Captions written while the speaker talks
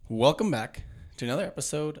Welcome back to another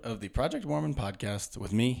episode of the Project Warman podcast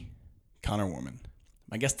with me, Connor Warman.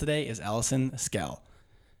 My guest today is Allison Scal.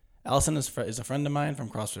 Allison is a friend of mine from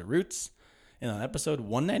CrossFit Roots, and on episode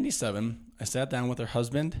 197, I sat down with her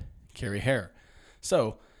husband, Carrie Hare.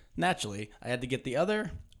 So, naturally, I had to get the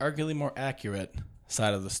other, arguably more accurate,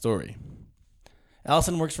 side of the story.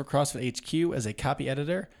 Allison works for CrossFit HQ as a copy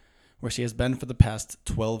editor, where she has been for the past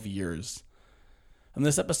 12 years. On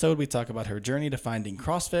this episode, we talk about her journey to finding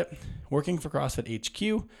CrossFit, working for CrossFit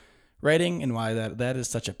HQ, writing and why that is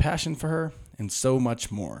such a passion for her, and so much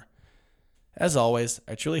more. As always,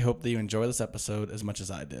 I truly hope that you enjoy this episode as much as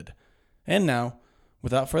I did. And now,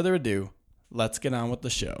 without further ado, let's get on with the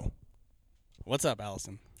show. What's up,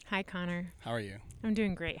 Allison? Hi, Connor. How are you? I'm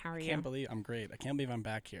doing great. How are you? I'm great. I can't believe I'm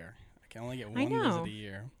back here. I can only get one visit a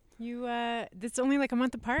year. That's only like a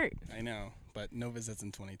month apart. I know, but no visits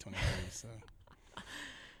in 2023, so...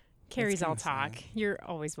 Carrie's all talk. You're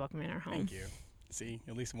always welcome in our home. Thank you. See,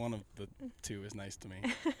 at least one of the two is nice to me.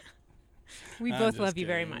 We both love you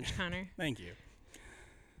very much, Connor. Thank you.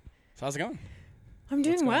 So how's it going? I'm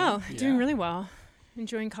doing well. Doing really well.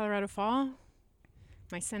 Enjoying Colorado fall.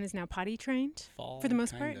 My son is now potty trained Fall, for the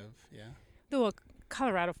most part. Kind of, yeah. Well,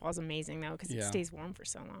 Colorado fall is amazing, though, because it stays warm for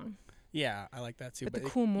so long. Yeah, I like that, too. But the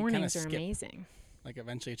cool mornings are amazing. Like,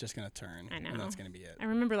 eventually it's just going to turn. I know. And that's going to be it. I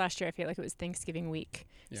remember last year, I feel like it was Thanksgiving week.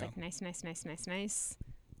 It's Yeah. like nice.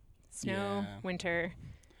 Snow, winter.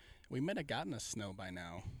 We might have gotten a snow by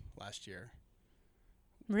now last year.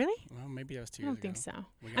 Really? Well, maybe that was 2 I years don't think ago.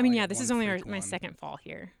 so. I mean, yeah, this is only my second fall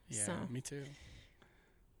here. Yeah, so. me too.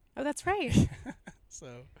 Oh, that's right.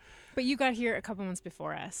 So. But you got here a couple months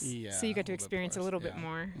before us. Yeah. So you got to experience a little bit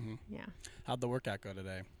more. Mm-hmm. Yeah. How'd the workout go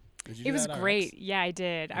today? Did you It was RX? great. Yeah, I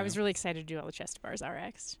did. Yeah. I was really excited to do all the chest bars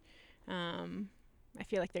RX. I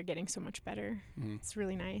feel like they're getting so much better. Mm-hmm. It's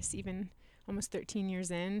really nice, even almost 13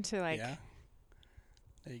 years in, to Yeah.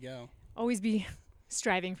 There you go. always be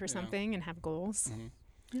striving for something and have goals. Mm-hmm.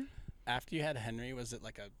 Yeah. After you had Henry, was it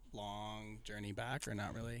like a long journey back or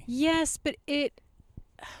not really? Yes, but it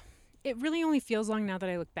really only feels long now that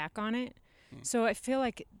I look back on it. So I feel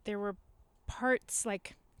like there were parts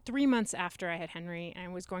like 3 months after I had Henry and I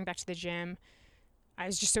was going back to the gym. I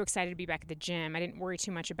was just so excited to be back at the gym. I didn't worry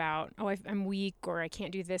too much about, I'm weak or I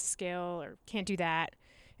can't do this skill or can't do that.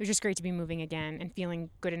 It was just great to be moving again and feeling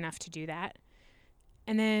good enough to do that.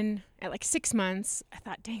 And then at like 6 months, I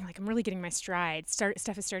thought, dang, like I'm really getting my stride.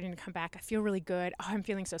 Stuff is starting to come back. I feel really good. Oh, I'm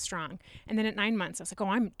feeling so strong. And then at 9 months, I was like, oh,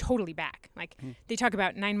 I'm totally back. Like they talk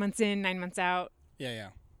about 9 months in, 9 months out. Yeah.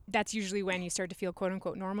 That's usually when you start to feel quote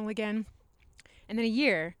unquote normal again. And then a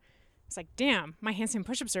year, it's like, damn, my handstand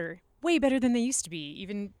push-ups are way better than they used to be,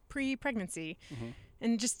 even pre-pregnancy. Mm-hmm.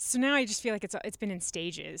 And just so now I just feel like it's been in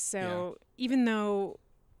stages. So even though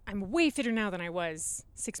I'm way fitter now than I was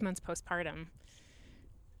 6 months postpartum,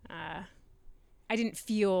 I didn't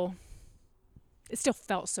feel, it still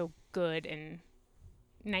felt so good and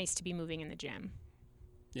nice to be moving in the gym.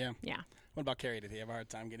 Yeah. Yeah. What about Carrie? Did he have a hard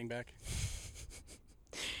time getting back?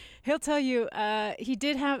 He'll tell you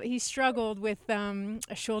he struggled with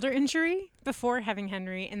a shoulder injury before having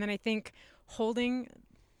Henry, and then I think holding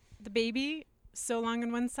the baby so long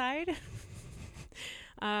on one side,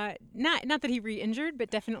 not that he re-injured,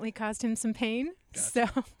 but definitely caused him some pain. Gotcha. So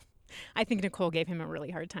I think Nicole gave him a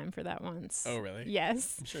really hard time for that once. Oh, really?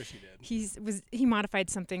 Yes. I'm sure she did. He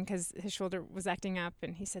modified something because his shoulder was acting up,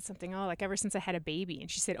 and he said something, oh, like ever since I had a baby,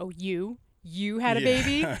 and she said, oh, you had a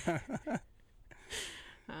baby.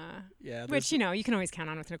 Which, you can always count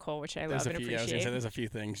on with Nicole, which I love and appreciate. I was going to say, there's a few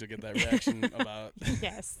things you'll get that reaction about.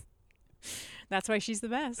 Yes. That's why she's the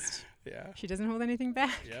best. Yeah. She doesn't hold anything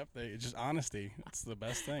back. Yep. Just honesty. It's the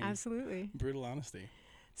best thing. Absolutely. Brutal honesty.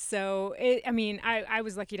 So, I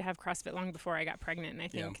was lucky to have CrossFit long before I got pregnant, and I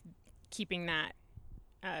think keeping that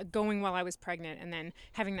going while I was pregnant and then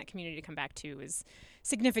having that community to come back to was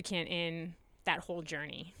significant in that whole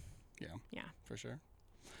journey. Yeah. For sure.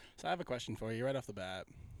 So I have a question for you right off the bat.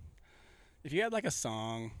 If you had like a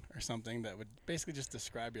song or something that would basically just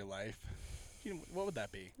describe your life, what would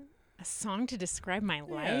that be? A song to describe my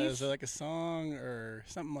life? Yeah, is there like a song or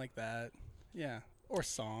something like that? Yeah, or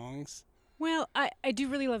songs. Well, I do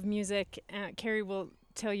really love music. Carrie will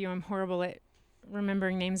tell you I'm horrible at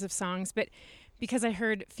remembering names of songs, but because I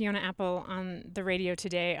heard Fiona Apple on the radio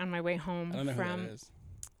today on my way home I don't know who that is.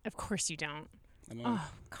 Of course you don't. I don't know.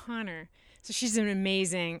 Oh, Connor. So she's an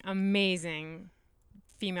amazing, amazing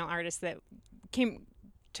female artist that came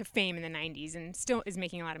to fame in the 90s and still is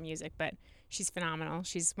making a lot of music, but she's phenomenal.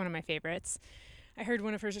 She's one of my favorites. I heard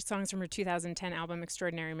one of her songs from her 2010 album,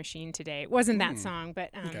 Extraordinary Machine, today. It wasn't that song, but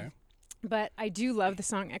okay. But I do love the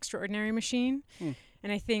song Extraordinary Machine.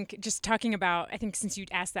 And I think just talking about, I think since you'd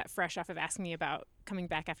asked that fresh off of asking me about coming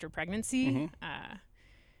back after pregnancy,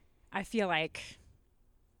 I feel like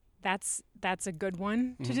that's a good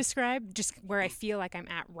one to describe, just where I feel like I'm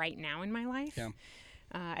at right now in my life. Yeah.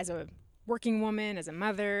 As a working woman, as a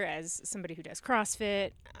mother, as somebody who does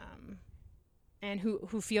CrossFit, and who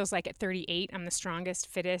feels like at 38 I'm the strongest,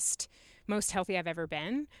 fittest, most healthy I've ever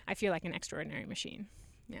been. I feel like an extraordinary machine.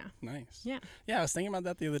 Yeah. Nice. Yeah. Yeah, I was thinking about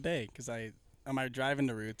that the other day because on my drive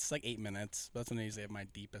into Roots, it's like 8 minutes. But that's when I usually have my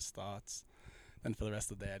deepest thoughts. Then for the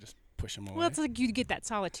rest of the day, I just push them away. Well, it's like you get that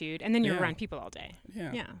solitude, and then you're Yeah. around people all day.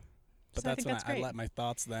 Yeah. Yeah. But So I that's think when that's I great. let my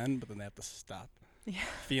thoughts then, but then they have to stop. Yeah.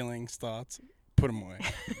 Feelings, thoughts, put them away.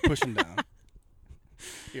 Push them down.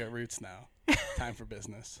 You're at Roots now. Time for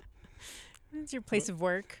business. It's your place of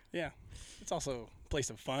work. Yeah. It's also a place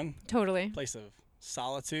of fun, Totally. place of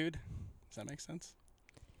solitude. Does that make sense?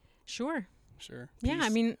 Sure. Sure. Yeah, I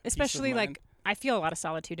Peace. mean, especially mind. like I feel a lot of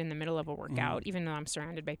solitude in the middle of a workout, even though I'm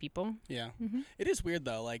surrounded by people. Yeah. Mm-hmm. It is weird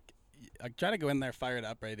though. Like, I try to go in there fired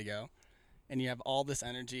up, ready to go, and you have all this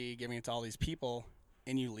energy giving it to all these people,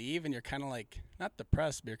 and you leave, and you're kind of like not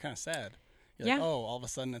depressed, but you're kind of sad. You're like, Yeah. oh, all of a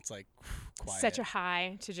sudden it's like quiet. Such a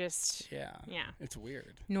high to just yeah. yeah, It's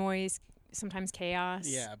weird. noise, sometimes chaos.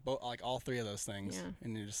 Yeah, like all three of those things, Yeah.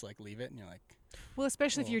 and you just like leave it, and you're like, Well,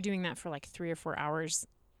 especially if Cool. you're doing that for like 3 or 4 hours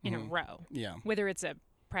in a row, yeah, whether it's a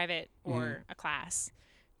private or a class.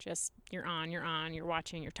 Just you're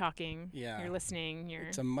watching, you're talking, Yeah. you're listening,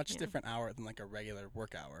 it's a much yeah. different hour than like a regular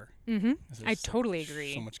work hour. Mm-hmm. 'Cause I there's totally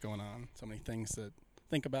agree. So much going on, so many things to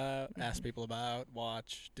think about, ask people about,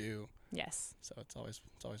 watch, do. Yes. So it's always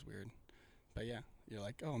weird. But yeah, you're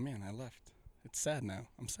like, oh man, I left. It's sad now.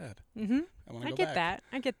 I'm sad. Mm-hmm. I want to I go get back. that.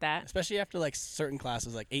 I get that. Especially after like certain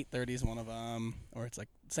classes, like 8:30 is one of them, or it's like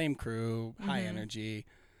same crew, high energy,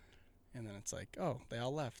 and then it's like, oh, they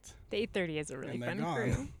all left. The 8:30 is a really and they're fun gone.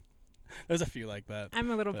 crew. There's a few like that.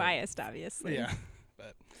 I'm a little But- biased, obviously. Yeah,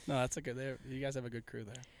 but no, that's a good. You guys have a good crew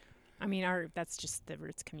there. I mean, that's just the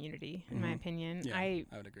Roots community, in my opinion. Yeah, I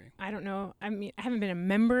would agree. I don't know. I mean, I haven't been a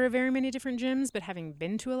member of very many different gyms, but having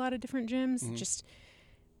been to a lot of different gyms, just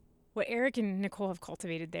what Eric and Nicole have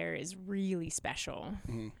cultivated there is really special.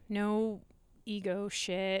 No ego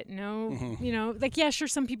shit. No, like, yeah, sure,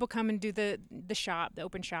 some people come and do the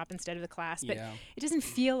open shop instead of the class, but Yeah. it doesn't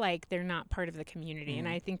feel like they're not part of the community. And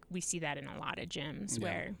I think we see that in a lot of gyms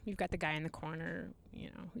where you've got the guy in the corner,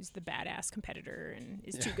 who's the badass competitor and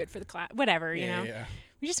is too good for the class, whatever, you know. Yeah.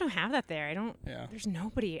 We just don't have that there. Yeah. There's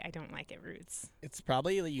nobody I don't like at Roots. It's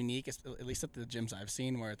probably unique, at least at the gyms I've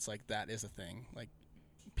seen, where it's like that is a thing. Like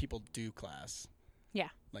people do class. Yeah.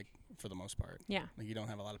 Like for the most part. Yeah. Like you don't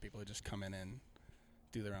have a lot of people who just come in and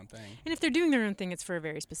do their own thing. And if they're doing their own thing, it's for a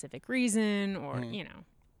very specific reason or,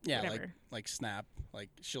 Yeah, whatever. like Snap, like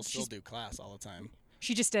she'll still do class all the time.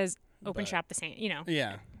 She just does open But- shop the same,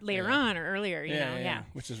 Yeah. later yeah. on or earlier, you know. Yeah.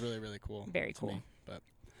 Which is really, really cool. Very to cool. me. But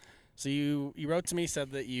so you wrote to me, said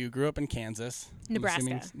that you grew up in Kansas. I'm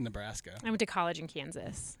assuming Nebraska. Nebraska. I went to college in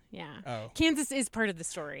Kansas. Yeah. Oh. Kansas is part of the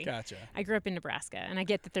story. Gotcha. I grew up in Nebraska, and I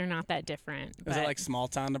get that they're not that different. Is but it like small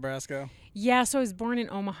town Nebraska? yeah, so I was born in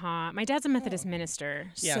Omaha. My dad's a Methodist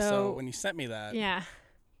minister. Yeah, so when you sent me that, yeah.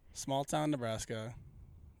 small town Nebraska,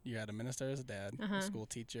 you had a minister as a dad, Uh-huh. a school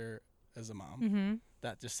teacher as a mom. Mm-hmm.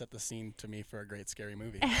 That just set the scene to me for a great scary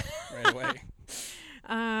movie right away.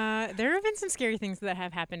 There have been some scary things that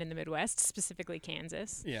have happened in the Midwest, specifically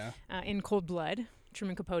Kansas. Yeah. In Cold Blood,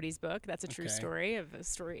 Truman Capote's book. That's a true Okay. story of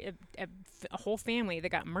a whole family that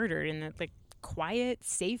got murdered in the quiet,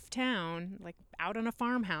 safe town, like out on a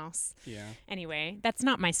farmhouse. Yeah. Anyway, that's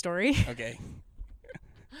not my story. Okay.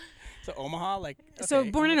 So Omaha, like So okay,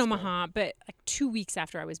 born in that's cool. Omaha, but like 2 weeks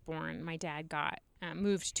after I was born, my dad got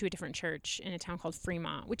moved to a different church in a town called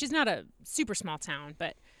Fremont, which is not a super small town,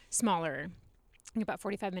 but smaller, I think about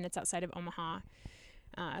 45 minutes outside of Omaha.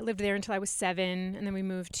 I lived there until I was 7, and then we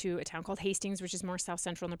moved to a town called Hastings, which is more south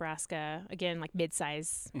central Nebraska, again, like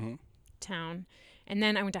mid-size town. And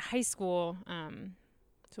then I went to high school.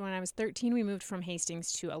 So when I was 13, we moved from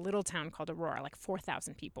Hastings to a little town called Aurora, like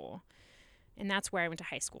 4,000 people. And that's where I went to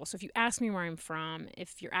high school. So if you ask me where I'm from,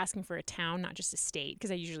 if you're asking for a town, not just a state,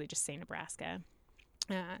 because I usually just say Nebraska,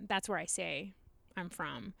 that's where I say I'm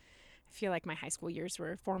from. I feel like my high school years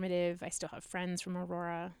were formative. I still have friends from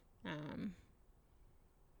Aurora.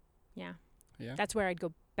 Yeah. That's where I'd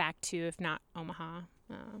go back to, if not Omaha.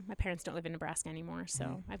 My parents don't live in Nebraska anymore,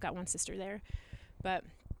 so I've got one sister there. But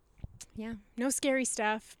yeah, no scary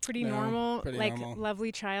stuff. Pretty No, normal, pretty like normal.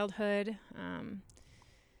 lovely childhood.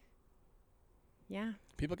 Yeah.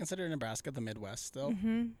 People consider Nebraska the Midwest still.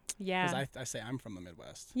 Mm-hmm. Yeah. Because I say I'm from the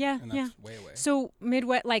Midwest. Yeah. And that's way away. So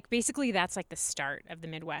Midwest, like basically that's like the start of the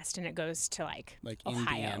Midwest, and it goes to like Ohio.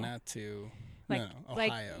 Indiana to Like,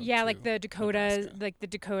 Ohio. like the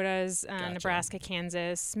Dakotas, Gotcha. Nebraska,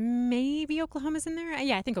 Kansas, maybe Oklahoma's in there.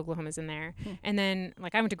 Yeah, I think Oklahoma's in there. And then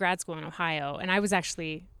like I went to grad school in Ohio, and I was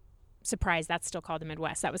actually surprised that's still called the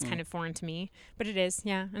Midwest. That was kind of foreign to me, but it is,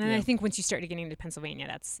 yeah. And then I think once you start getting into Pennsylvania,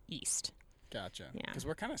 that's east. Gotcha. Yeah. Because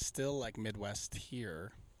we're kind of still like Midwest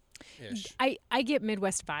here-ish. I get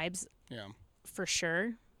Midwest vibes Yeah. for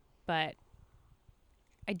sure, but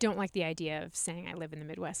I don't like the idea of saying I live in the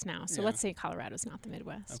Midwest now. So let's say Colorado's not the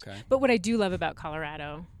Midwest. Okay. But what I do love about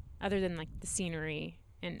Colorado, other than like the scenery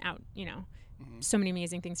and out, so many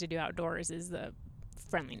amazing things to do outdoors, is the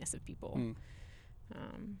friendliness of people.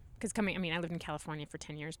 Because I lived in California for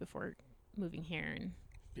 10 years before moving here, and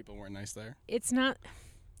People weren't nice there. it's not,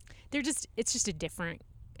 it's just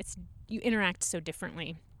you interact so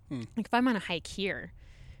differently. Like if I'm on a hike here,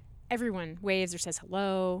 everyone waves or says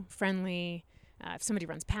hello, friendly. If somebody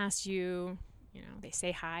runs past you, they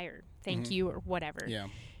say hi or thank you or whatever. Yeah.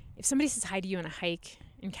 If somebody says hi to you on a hike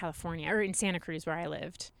in California or in Santa Cruz where I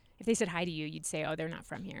lived, if they said hi to you, you'd say, oh, they're not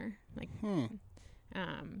from here. Like,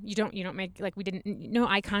 you don't make, like, no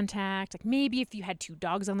eye contact. Like maybe if you had two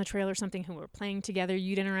dogs on the trail or something who were playing together,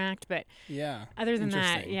 you'd interact. But yeah. Other than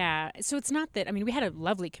that, yeah. So it's not that, we had a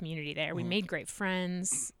lovely community there. We made great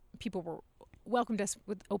friends. People welcomed us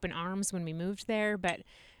with open arms when we moved there, but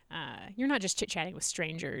you're not just chit-chatting with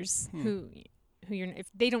strangers who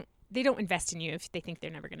if they don't invest in you if they think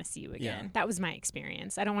they're never going to see you again. Yeah. That was my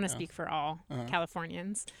experience. I don't want to speak for all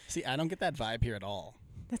Californians. See, I don't get that vibe here at all.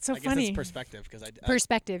 That's so I funny. guess it's perspective, because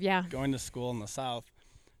Perspective, yeah. Going to school in the South,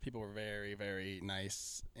 people were very, very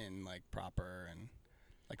nice and like proper and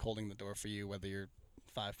like holding the door for you, whether you're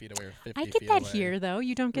 5 feet away or 50 feet away. I get that here, though.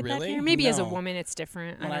 You don't get that Really? here? Maybe as a No. woman it's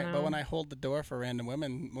different. I don't know. But when I hold the door for random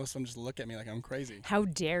women, most of them just look at me like I'm crazy. How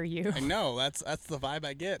dare you? I know, that's the vibe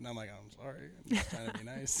I get, and I'm like, I'm sorry, I'm just trying to be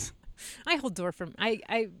nice. I hold door for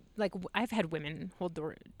I've had women hold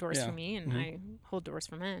doors for me, and I hold doors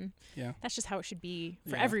for men. Yeah. That's just how it should be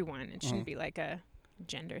for Yeah. everyone. It shouldn't be like a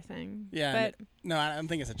gender thing. Yeah, But no, I don't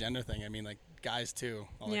think it's a gender thing. I mean, like guys too.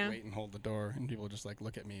 I'll like Yeah. wait and hold the door, and people just like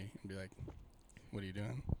look at me and be like, "What are you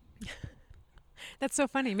doing?" that's so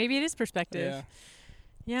funny. Maybe it is perspective. Yeah.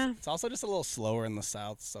 Yeah. It's also just a little slower in the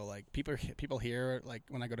South, so like people here, like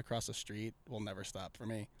when I go to cross the street, will never stop for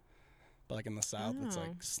me. But like in the South, it's Oh.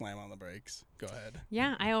 like slam on the brakes, go ahead.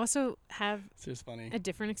 Yeah. I also have It's just funny. a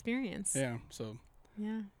different experience. Yeah, so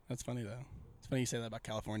Yeah. that's funny though. It's funny you say that about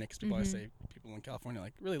California, because people always say people in California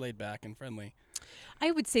like really laid back and friendly.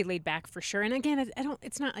 I would say laid back for sure. And again, I don't.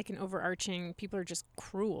 It's not like an overarching. People are just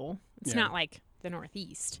cruel. It's Yeah. not like the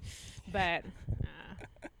Northeast, but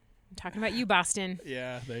I'm talking about you, Boston.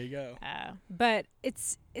 Yeah, there you go. But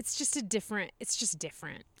it's just a different. It's just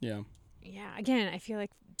different. Yeah. Yeah. Again, I feel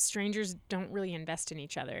like strangers don't really invest in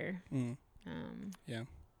each other. Yeah.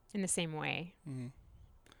 In the same way.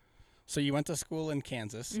 So you went to school in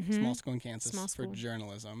Kansas, small school in Kansas, Small for school.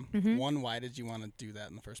 journalism. One, why did you want to do that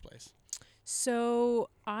in the first place? So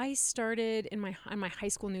I started in my high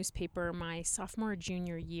school newspaper my sophomore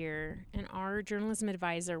junior year, and our journalism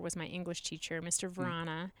advisor was my English teacher, Mr.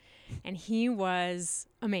 Verana, and he was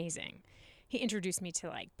amazing. He introduced me to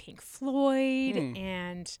like Pink Floyd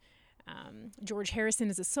and George Harrison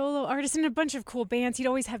as a solo artist and a bunch of cool bands. He'd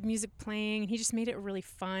always have music playing, and he just made it a really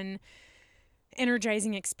fun,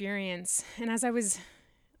 energizing experience. And as I was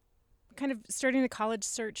kind of starting the college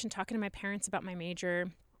search and talking to my parents about my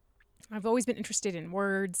major, I've always been interested in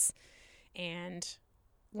words and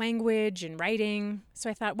language and writing. So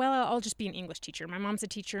I thought, well, I'll just be an English teacher. My mom's a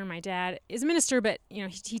teacher. My dad is a minister, but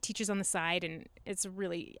he teaches on the side, and it's a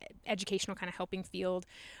really educational kind of helping field.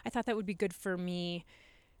 I thought that would be good for me,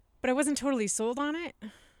 but I wasn't totally sold on it.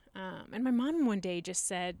 And my mom one day just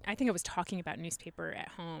said, I think I was talking about newspaper at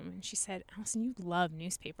home, and she said, Allison, you love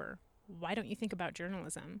newspaper. Why don't you think about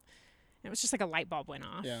journalism? And it was just like a light bulb went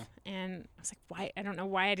off. Yeah. And I was like, why? I don't know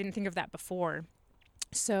why I didn't think of that before.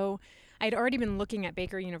 So I'd already been looking at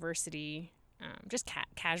Baker University just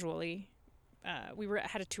casually. We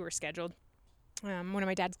had a tour scheduled. One of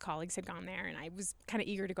my dad's colleagues had gone there, and I was kind of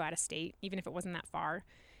eager to go out of state, even if it wasn't that far.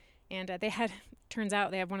 And turns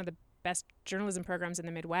out they have one of the best journalism programs in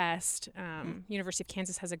the Midwest. University of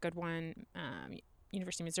Kansas has a good one.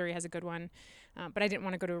 University of Missouri has a good one. But I didn't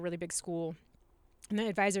want to go to a really big school. And the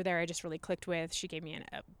advisor there I just really clicked with. She gave me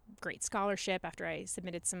a great scholarship after I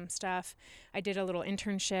submitted some stuff. I did a little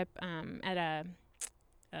internship at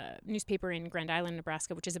newspaper in Grand Island,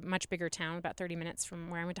 Nebraska, which is a much bigger town, about 30 minutes from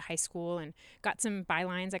where I went to high school, and got some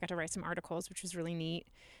bylines. I got to write some articles, which was really neat.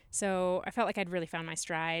 So I felt like I'd really found my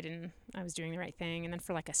stride and I was doing the right thing. And then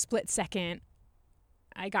for like a split second,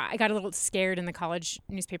 I got a little scared in the college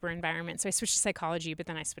newspaper environment. So I switched to psychology, but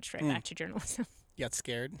then I switched right back to journalism. You got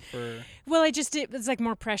scared for? Well, it was like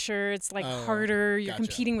more pressure. It's like harder. You're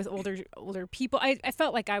competing with older people. I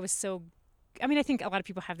felt like I was so, I mean, I think a lot of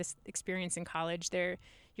people have this experience in college.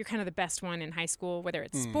 You're kind of the best one in high school, whether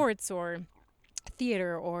it's sports or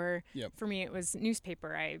theater or for me, it was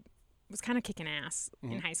newspaper. I was kind of kicking ass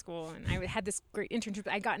in high school, and I had this great internship.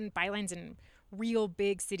 I got in bylines in real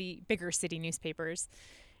bigger city newspapers.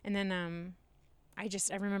 And then I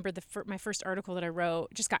remember my first article that I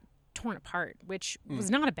wrote just got torn apart, which was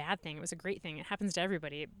not a bad thing. It was a great thing. It happens to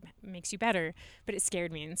everybody. It makes you better, but it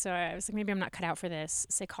scared me. And so I was like, maybe I'm not cut out for this.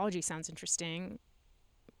 Psychology sounds interesting.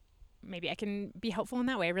 Maybe I can be helpful in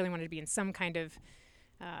that way. I really wanted to be in some kind of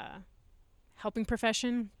helping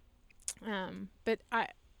profession. But I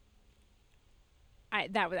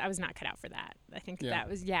was not cut out for that. I think that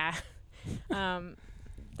was,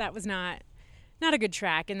 that was not a good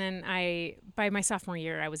track. And then by my sophomore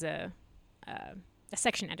year, I was a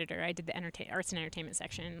section editor. I did the arts and entertainment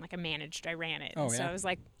section. Like I ran it. So I was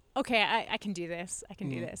like, okay, I can do this. I can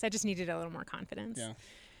do this. I just needed a little more confidence. Yeah.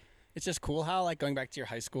 It's just cool how, like, going back to your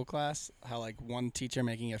high school class, how, like, one teacher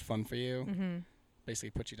making it fun for you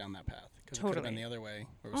basically put you down that path. Because it could have been the other way,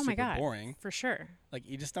 where it was super boring. For sure. Like,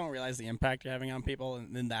 you just don't realize the impact you're having on people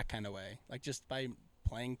in that kind of way. Like, just by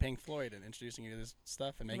playing Pink Floyd and introducing you to this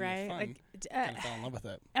stuff and making it fun, like, kind of fell in love with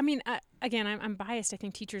it. I mean, again, I'm biased. I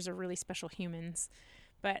think teachers are really special humans.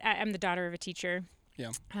 But I'm the daughter of a teacher.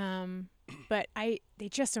 Yeah. But they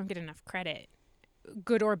just don't get enough credit,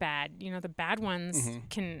 good or bad. You know, the bad ones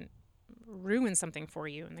can ruin something for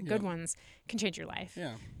you, and the good ones can change your life.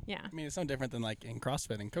 Yeah. Yeah. I mean, it's no different than, like, in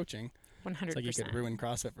CrossFit and coaching. 100%. It's like you could ruin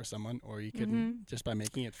CrossFit for someone, or you could just by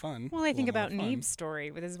making it fun. Well, I think about Neeb's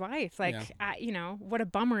story with his wife. Like, what a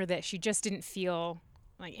bummer that she just didn't feel,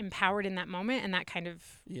 like, empowered in that moment, and that kind of...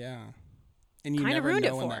 Yeah. And you never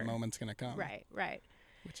know when that moment's going to come. Right.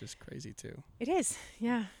 Which is crazy too. It is,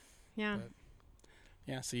 yeah.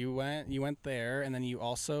 So you went there, and then you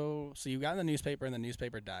got in the newspaper, and the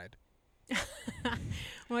newspaper died.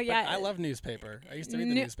 Well, yeah. But I love newspaper. I used to read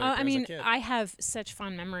the newspaper as a kid. I have such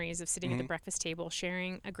fond memories of sitting at the breakfast table,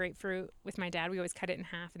 sharing a grapefruit with my dad. We always cut it in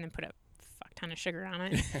half and then put a fuck ton of sugar on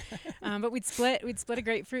it. But we'd split a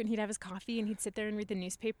grapefruit, and he'd have his coffee, and he'd sit there and read the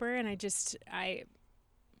newspaper, and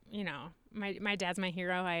my dad's my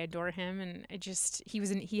hero. I adore him, and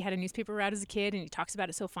he had a newspaper route as a kid, and he talks about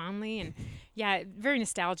it so fondly, and very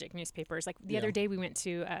nostalgic newspapers. Like the other day, we went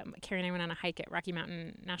to Carrie and I went on a hike at Rocky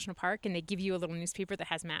Mountain National Park, and they give you a little newspaper that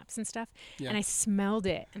has maps and stuff. And I smelled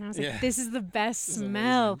it, and I was like, "This is the best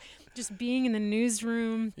smell." Just being in the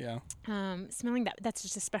newsroom, smelling that. That's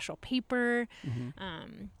just a special paper.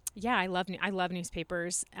 I love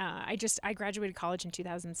newspapers. I graduated college in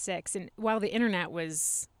 2006, and while the internet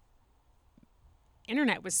was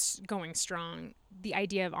going strong, the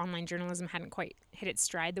idea of online journalism hadn't quite hit its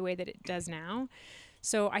stride the way that it does now.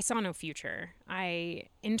 So I saw no future. I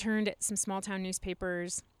interned at some small town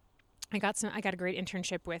newspapers. I got a great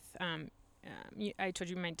internship with I told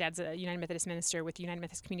you my dad's a United Methodist minister with United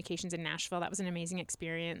Methodist Communications in Nashville. That was an amazing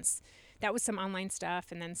experience. That was some online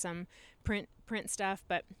stuff and then some print stuff,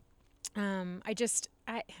 but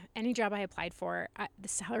any job I applied for, the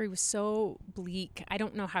salary was so bleak. I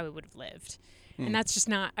don't know how I would have lived. And that's just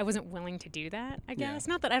I wasn't willing to do that, I guess.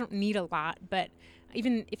 Not that I don't need a lot, but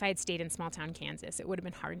even if I had stayed in small town Kansas, it would have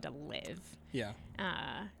been hard to live. Yeah.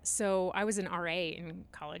 So I was an RA in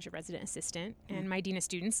college, a resident assistant, and my dean of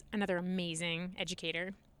students, another amazing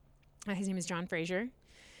educator, his name is John Frazier.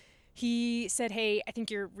 He said, "Hey, I think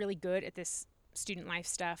you're really good at this student life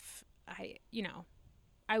stuff.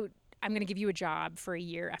 I'm going to give you a job for a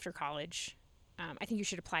year after college. I think you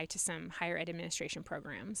should apply to some higher ed administration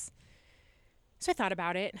programs." So I thought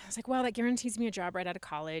about it. I was like, well, that guarantees me a job right out of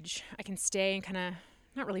college. I can stay and kind of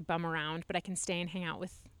not really bum around, but I can stay and hang out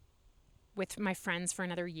with my friends for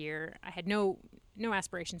another year. I had no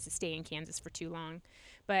aspirations to stay in Kansas for too long,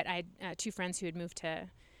 but I had two friends who had moved to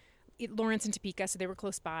Lawrence and Topeka, so they were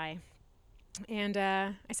close by. And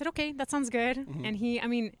I said, okay, that sounds good.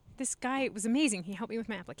 And this guy was amazing. He helped me with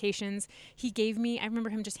my applications. I remember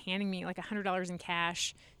him just handing me like $100 in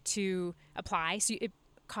cash to apply. So it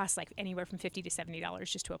costs like anywhere from $50 to $70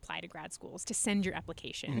 just to apply to grad schools, to send your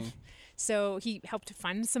application. So he helped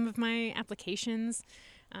fund some of my applications.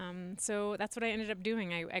 So that's what I ended up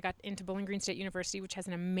doing. I got into Bowling Green State University, which has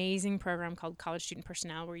an amazing program called College Student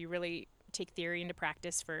Personnel, where you really take theory into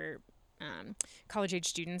practice for college-age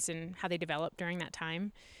students and how they develop during that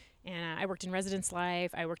time. And I worked in residence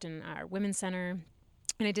life. I worked in our women's center.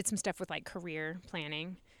 And I did some stuff with like career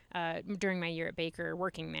planning during my year at Baker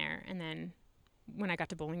working there. And then when I got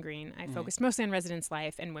to Bowling Green, I focused mostly on residence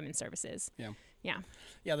life and women's services. Yeah,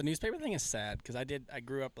 the newspaper thing is sad because I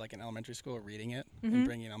grew up like in elementary school reading it and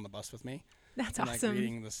bringing it on the bus with me. That's and, awesome. Like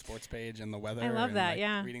reading the sports page and the weather. I love and, that,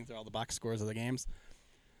 like, reading through all the box scores of the games.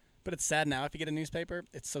 But it's sad now if you get a newspaper,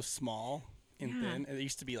 it's so small and thin. It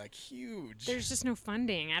used to be like huge. There's just no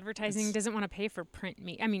funding. Advertising doesn't want to pay for print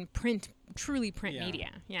media. Truly print media.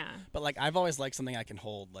 Yeah. But like I've always liked something I can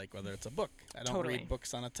hold, like whether it's a book. I don't Totally. read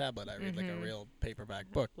books on a tablet. I read like a real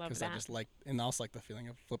paperback book Love because I that. just like, and also like the feeling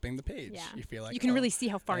of flipping the page. Yeah. You feel like you can really see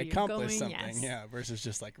how far I you're accomplished going. something, Yes. versus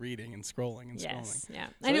just like reading and scrolling and Yes. scrolling. Yeah.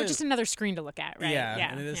 So I know, it just is- another screen to look at, right?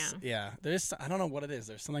 Yeah, and it is. Yeah, there is. I don't know what it is.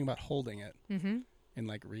 There's something about holding it and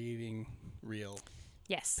like reading real.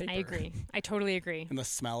 Yes, Paper. I agree. I totally agree. And the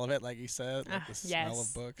smell of it, like you said, like the smell yes.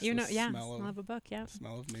 of books. You know, the yeah, smell of a book, yeah.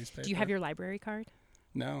 smell of newspaper. Do you have your library card?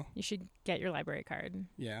 No. You should get your library card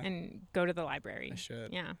Yeah. and go to the library. I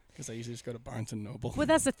should. Yeah. Because I usually just go to Barnes and Noble. Well,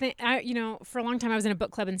 that's the thing. For a long time, I was in a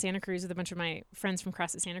book club in Santa Cruz with a bunch of my friends from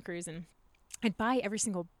CrossFit Santa Cruz, and I'd buy every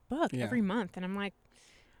single book every month. And I'm like,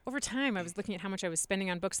 over time, I was looking at how much I was spending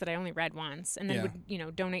on books that I only read once, and then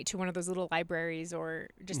would, donate to one of those little libraries or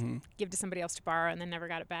just give to somebody else to borrow, and then never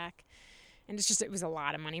got it back. And it was a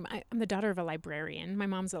lot of money. I'm the daughter of a librarian. My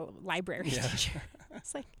mom's a library teacher.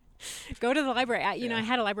 It's like, go to the library. I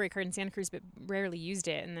had a library card in Santa Cruz, but rarely used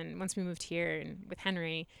it. And then once we moved here and with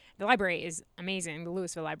Henry, the library is amazing. The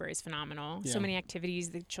Louisville Library is phenomenal. Yeah. So many activities.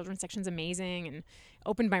 The children's section's amazing and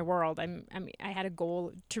opened my world. I had a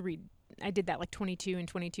goal to read. I did that like 22 and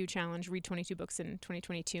 22 challenge, read 22 books in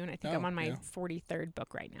 2022. And I think I'm on my 43rd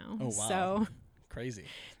book right now. Oh, wow. So crazy.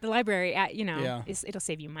 the library, it'll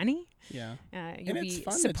save you money. Yeah. You'll it's be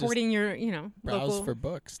fun to supporting your, Browse local. for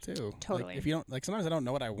books too. Totally. Like, if you don't like, sometimes I don't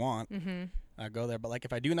know what I want. I go there, but like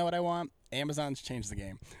if I do know what I want, Amazon's changed the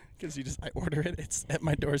game because I order it, it's at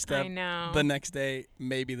my doorstep. I know. The next day,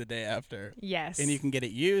 maybe the day after. Yes. And you can get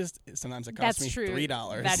it used. Sometimes it costs That's me true.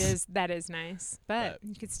 $3. That is nice. But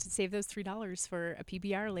you could save those $3 for a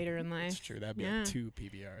PBR later in life. That's true. That'd be Yeah. 2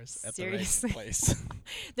 PBRs at Seriously. the right place.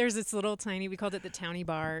 There's this little tiny, we called it the Townie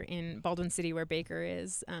Bar in Baldwin City where Baker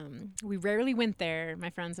is. We rarely went there,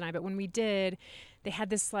 my friends and I, but when we did, they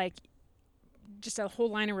had this like just a whole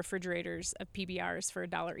line of refrigerators of PBRs for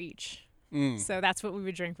 $1 each. So that's what we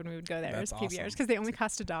would drink when we would go there, That's is PBRs, awesome. because they only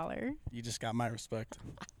cost $1. You just got my respect.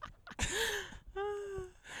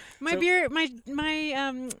 My So- beer,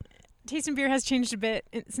 my taste in beer has changed a bit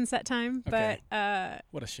since that time, Okay. but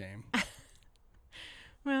What a shame.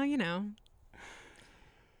 well,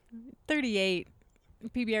 38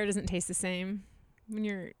 PBR doesn't taste the same when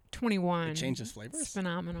you're 21. It changes It's flavors?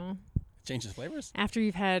 phenomenal. Changes flavors? After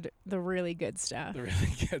you've had the really good stuff. The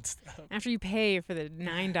really good stuff. After you pay for the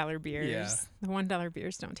 $9 beers, the $1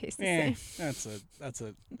 beers don't taste the same. That's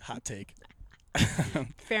a hot take.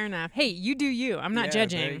 Fair enough. Hey, you do you. I'm not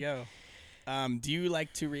judging. There you go. Do you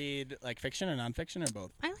like to read like fiction or nonfiction or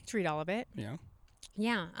both? I like to read all of it. Yeah.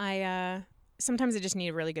 Yeah, I sometimes I just need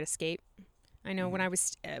a really good escape. I know when I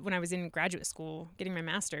was in graduate school getting my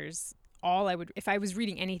master's, if I was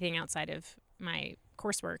reading anything outside of my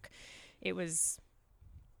coursework, it was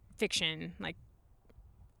fiction, like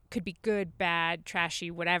could be good, bad,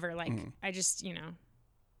 trashy, whatever. Like I just,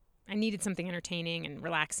 I needed something entertaining and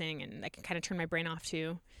relaxing and I could kind of turn my brain off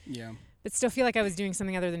to. Yeah. But still feel like I was doing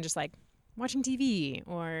something other than just like watching TV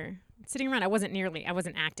or sitting around. I wasn't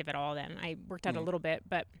active at all then. I worked out a little bit,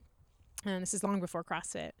 but this is long before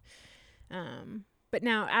CrossFit. But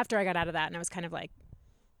now after I got out of that and I was kind of like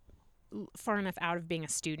far enough out of being a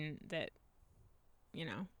student that,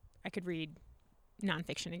 I could read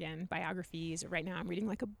nonfiction again, biographies. Or right now I'm reading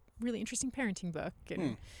like a really interesting parenting book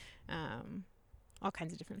and all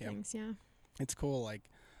kinds of different things. Yeah. It's cool. Like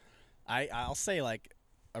I'll say like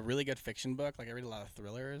a really good fiction book. Like I read a lot of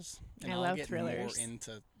thrillers. And I I'll love get thrillers. more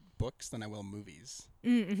into books than I will movies.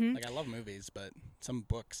 Mm-hmm. Like I love movies, but some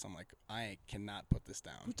books I'm like, I cannot put this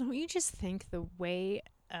down. Well, don't you just think the way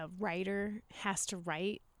a writer has to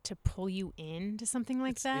write to pull you into something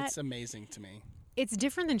like that? It's amazing to me. It's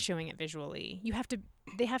different than showing it visually.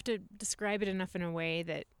 They have to describe it enough in a way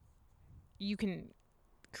that you can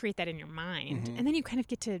create that in your mind. And then you kind of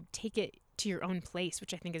get to take it to your own place,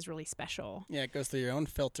 which I think is really special. Yeah, it goes through your own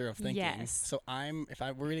filter of thinking. Yes. So if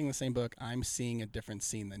we're reading the same book, I'm seeing a different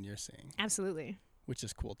scene than you're seeing, Absolutely. which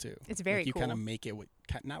is cool too. It's very like you cool. kind of make it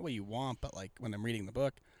not what you want, but like when I'm reading the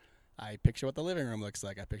book, I picture what the living room looks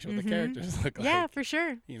like. I picture what the characters look like. Yeah, for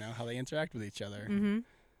sure. You know, how they interact with each other.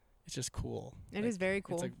 It's just cool. It is very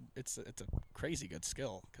cool. It's a crazy good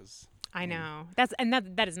skill because I know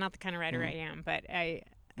that is not the kind of writer I am, but I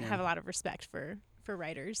have a lot of respect for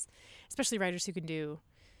writers, especially writers who can do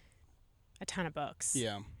a ton of books.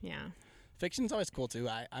 Yeah. Fiction's always cool too.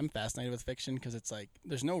 I'm fascinated with fiction because it's like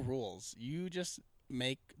there's no rules. You just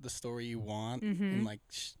make the story you want and like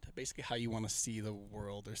basically how you want to see the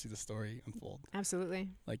world or see the story unfold. Absolutely.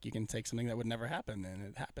 Like you can take something that would never happen and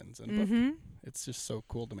it happens in a book. It's just so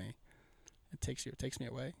cool to me. It takes me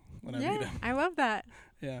away when I read it. I love that.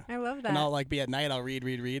 Yeah. I love that. And I'll like be at night, I'll read,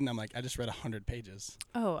 and I'm like, I just read 100 pages.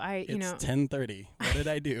 Oh, It's 10:30. What did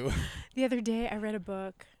I do? The other day I read a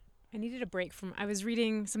book. I needed a break I was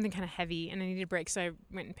reading something kind of heavy and I needed a break, so I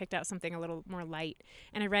went and picked out something a little more light.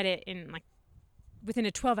 And I read it in like within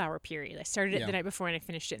a 12-hour period. I started it the night before and I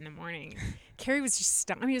finished it in the morning. Carrie was just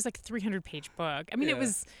stunned. I mean, it was like a 300-page book. I mean, it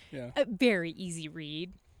was a very easy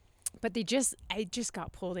read, but I just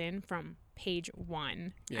got pulled in from page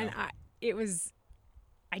 1, and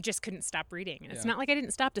I just couldn't stop reading. And it's not like I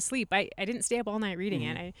didn't stop to sleep. I didn't stay up all night reading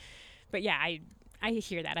it. But yeah, I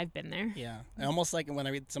hear that. I've been there. Yeah, I almost like when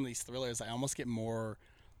I read some of these thrillers, I almost get more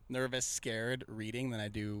nervous, scared reading than I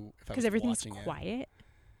do if I was watching it. Because everything's quiet.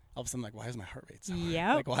 All of a sudden, like, why is my heart rate so high?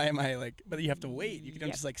 Yep. Like, why am I like? But you have to wait. You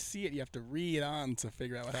don't just like see it. You have to read on to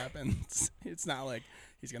figure out what happens. It's not like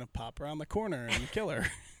he's gonna pop around the corner and kill her.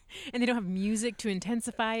 And they don't have music to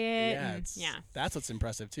intensify it. Yeah, that's what's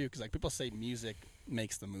impressive too. Because like people say, music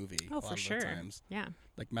makes the movie. Oh, a lot for of sure. the times. Yeah.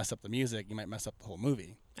 Like mess up the music, you might mess up the whole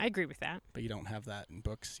movie. I agree with that. But you don't have that in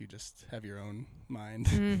books. You just have your own mind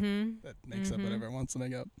that makes up whatever it wants to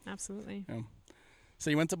make up. Absolutely. Yeah. So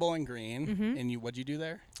you went to Bowling Green, and what'd you do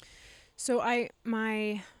there? So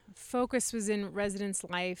my focus was in residence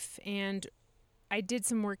life, and I did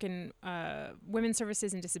some work in women's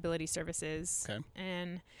services and disability services,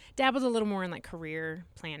 and dabbled a little more in like career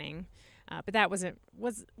planning. But that wasn't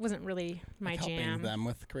really my like jam. Helping them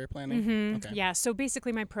with career planning? Okay. Yeah. So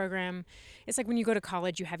basically my program, it's like when you go to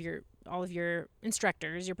college, you have all of your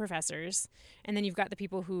instructors, your professors, and then you've got the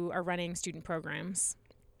people who are running student programs.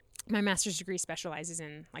 My master's degree specializes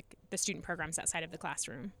in like the student programs outside of the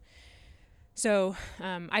classroom. So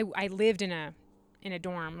I lived in a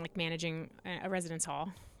dorm, like managing a residence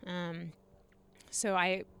hall. So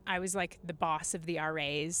I was like the boss of the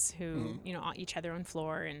RAs who, each had their own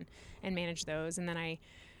floor and managed those. And then I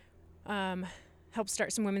helped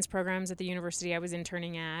start some women's programs at the university I was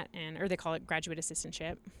interning at, or they call it graduate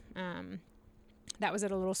assistantship. That was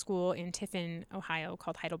at a little school in Tiffin, Ohio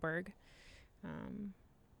called Heidelberg.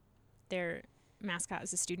 Their mascot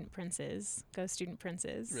is the Student Princes. Go Student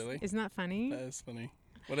Princes. Really? Isn't that funny? That is funny.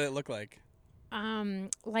 What did it look like?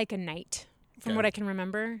 Like a knight, from what I can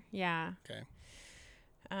remember. Yeah. Okay.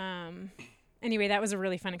 Anyway, that was a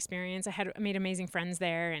really fun experience. I made amazing friends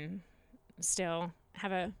there, and still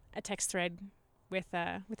have a text thread with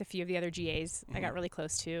a few of the other GAs I got really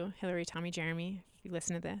close to. Hillary, Tommy, Jeremy, if you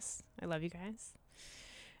listen to this, I love you guys.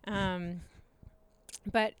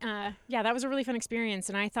 But that was a really fun experience,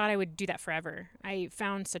 and I thought I would do that forever. I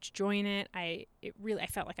found such joy in it. I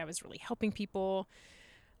felt like I was really helping people.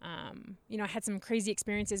 I had some crazy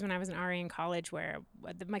experiences when I was an RA in college where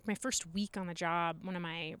my first week on the job, one of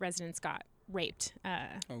my residents got raped,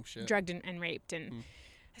 drugged and raped. And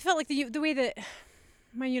I felt like the way that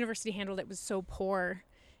my university handled it was so poor.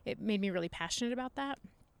 It made me really passionate about that.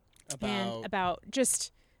 About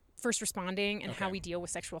just first responding and how we deal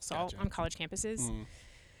with sexual assault on college campuses.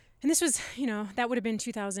 And this was, that would have been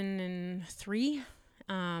 2003,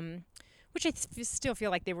 which I still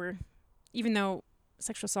feel like they were, even though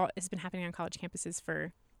sexual assault has been happening on college campuses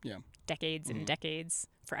for decades and decades,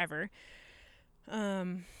 forever. I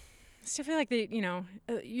still feel like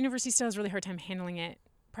university still has a really hard time handling it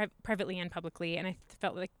privately and publicly, and I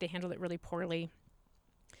felt like they handled it really poorly.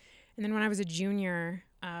 And then when I was a junior,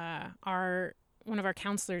 one of our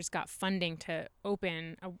counselors got funding to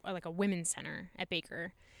open a women's center at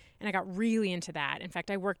Baker, and I got really into that. In fact,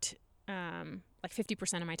 I worked like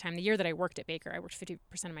 50% of my time. The year that I worked at Baker, I worked 50%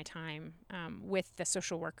 of my time with the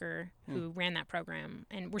social worker who ran that program,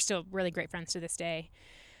 and we're still really great friends to this day.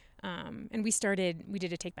 And we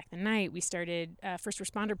did a Take Back the Night. We started a first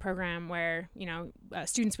responder program where,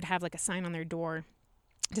 students would have like a sign on their door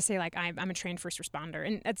to say like, I'm a trained first responder.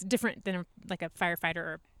 And that's different than a firefighter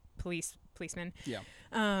or policeman. Yeah.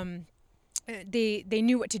 They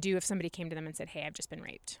knew what to do if somebody came to them and said, hey, I've just been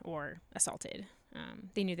raped or assaulted.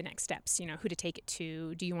 They knew the next steps, who to take it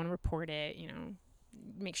to. Do you want to report it?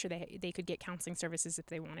 Make sure they could get counseling services if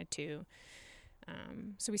they wanted to.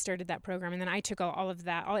 So we started that program, and then I took all of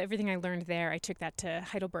that, everything I learned there. I took that to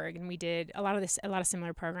Heidelberg, and we did a lot of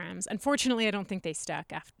similar programs. Unfortunately, I don't think they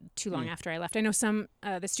stuck too long after I left. I know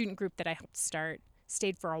the student group that I helped start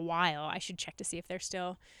stayed for a while. I should check to see if they're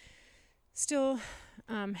still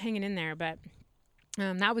hanging in there, but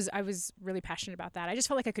I was really passionate about that. I just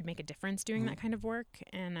felt like I could make a difference doing that kind of work,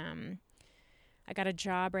 and I got a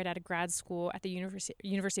job right out of grad school at the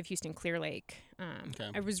University of Houston Clear Lake.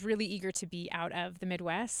 I was really eager to be out of the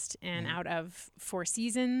Midwest and out of Four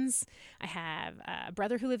Seasons. I have a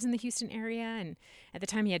brother who lives in the Houston area, and at the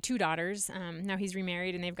time he had 2 daughters. Now he's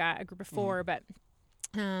remarried and they've got a group of 4, but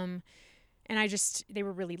and they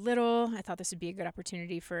were really little. I thought this would be a good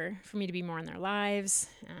opportunity for me to be more in their lives.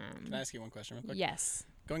 Can I ask you one question real quick? Yes.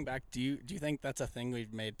 Going back, do you think that's a thing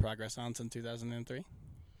we've made progress on since 2003?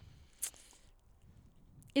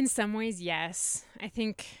 In some ways, yes. I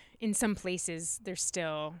think in some places there's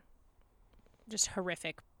still just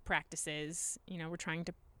horrific practices. We're trying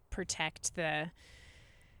to protect the.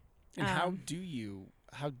 And how do you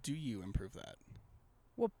improve that?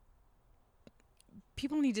 Well,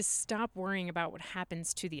 people need to stop worrying about what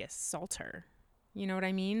happens to the assaulter. You know what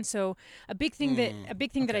I mean? So a big thing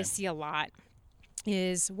that I see a lot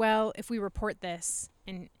is, well, if we report this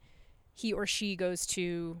and he or she goes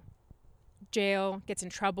to jail, gets in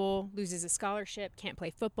trouble, loses a scholarship, can't play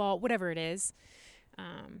football, whatever it is,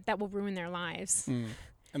 that will ruin their lives.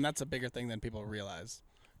 And that's a bigger thing than people realize,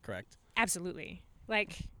 correct? Absolutely.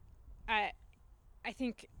 Like, I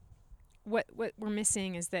think what we're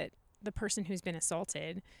missing is that the person who's been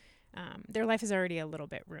assaulted, their life is already a little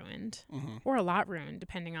bit ruined, or a lot ruined,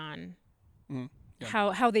 depending on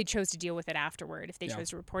how they chose to deal with it afterward, if they chose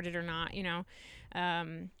to report it or not,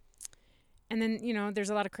 And then, there's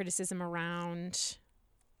a lot of criticism around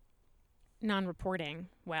non-reporting.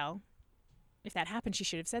 Well, if that happened, she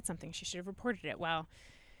should have said something. She should have reported it. Well,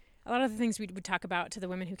 a lot of the things we would talk about to the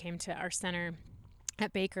women who came to our center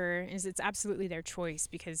at Baker is it's absolutely their choice,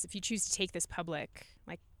 because if you choose to take this public,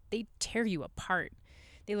 like, they tear you apart.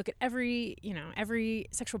 They look at every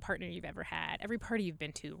sexual partner you've ever had, every party you've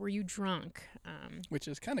been to. Were you drunk? Which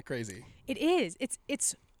is kind of crazy. It is.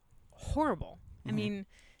 It's horrible. I mean,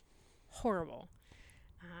 horrible.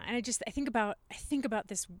 And I think about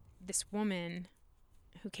this woman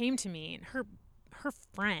who came to me, and her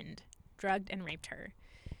friend drugged and raped her.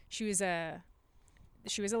 She was a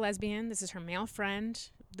lesbian. This is her male friend,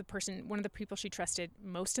 one of the people she trusted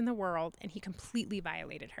most in the world, and he completely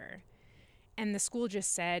violated her. And the school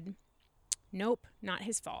just said, nope, not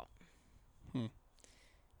his fault.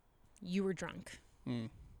 You were drunk.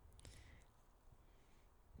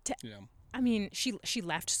 I mean, she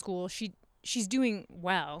left school. She's doing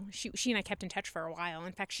well. She and I kept in touch for a while.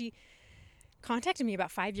 In fact, she contacted me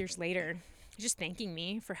about 5 years later, just thanking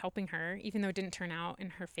me for helping her, even though it didn't turn out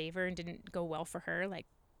in her favor and didn't go well for her. Like,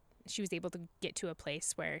 she was able to get to a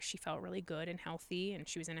place where she felt really good and healthy, and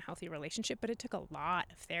she was in a healthy relationship, but it took a lot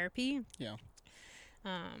of therapy. Yeah.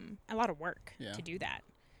 A lot of work to do that.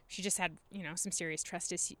 She just had, some serious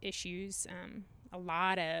trust issues, a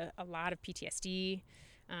lot of PTSD,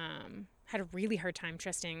 had a really hard time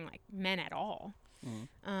trusting, like, men at all.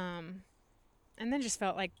 And then just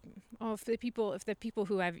felt like, if the people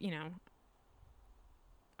who I've,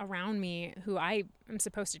 around me, who I am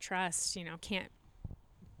supposed to trust, can't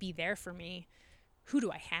be there for me, who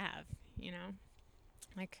do I have?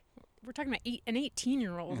 Like, we're talking about an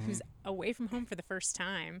 18-year-old who's away from home for the first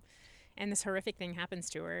time, and this horrific thing happens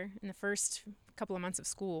to her in the first couple of months of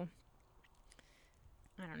school.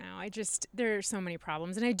 I don't know. There are so many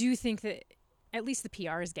problems, and I do think that at least the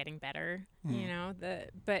PR is getting better,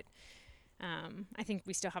 but I think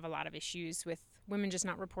we still have a lot of issues with women just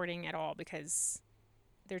not reporting at all because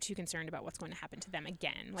they're too concerned about what's going to happen to them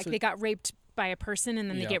again. Like, they got raped by a person, and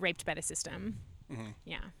then they get raped by the system.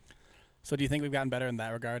 Yeah. So do you think we've gotten better in that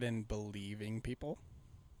regard in believing people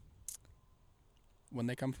when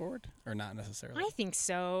they come forward, or not necessarily? I think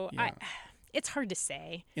so. Yeah. It's hard to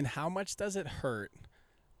say. And how much does it hurt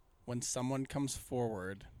when someone comes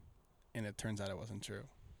forward and it turns out it wasn't true?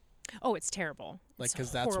 Oh, it's terrible. Like,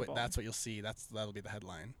 because that's what you'll see. That'll be the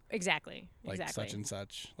headline. Exactly. Like, such and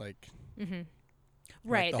such. Like,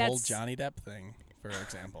 right. Like the whole Johnny Depp thing, for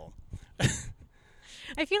example.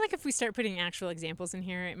 I feel like if we start putting actual examples in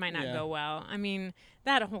here, it might not go well. I mean,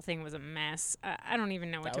 that whole thing was a mess. I don't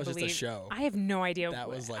even know what to believe. That was just a show. I have no idea. That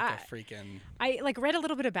was like a freaking... I read a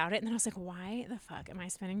little bit about it, and then I was like, why the fuck am I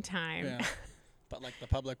spending time? Yeah. But, like, the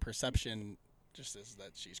public perception just is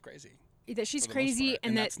that she's crazy. that she's for the most crazy, part,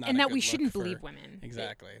 and that's not a that good we look shouldn't for- believe women.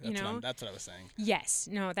 Exactly. You know? That's what I was saying. Yes.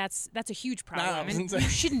 No, that's a huge No, I problem, and wasn't saying, you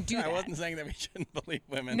shouldn't do I that. wasn't saying that we shouldn't believe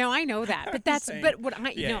women. No, I know that, but just that's saying- but what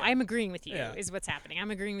I Yeah, no, yeah. I'm agreeing with you Yeah. is what's happening.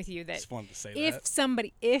 I'm agreeing with you that Just wanted to say if that.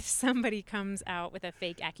 somebody comes out with a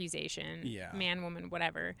fake accusation, Yeah. man, woman,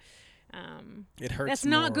 whatever, It hurts. that's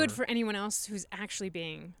not good more- for anyone else who's actually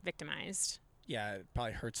being victimized. Yeah, it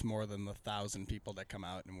probably hurts more than the 1,000 people that come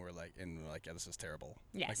out and we're like, yeah, this is terrible.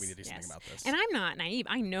 Yes, Like we need to do yes. something about this. And I'm not naive.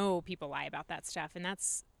 I know people lie about that stuff, and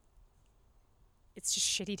it's just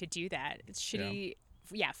shitty to do that. It's shitty,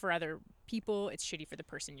 for other people. It's shitty for the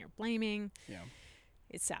person you're blaming. Yeah.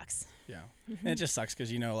 It sucks. Yeah. And it just sucks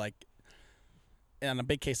because, like, on a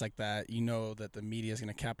big case like that, that the media is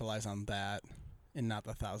going to capitalize on that and not the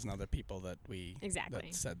 1,000 other people that Exactly.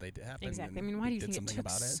 that said they did happen. Exactly. I and mean, why do you did think it something took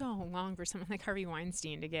about it? so long for someone like Harvey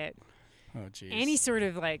Weinstein to get Oh, geez. any sort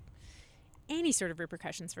of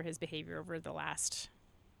repercussions for his behavior over the last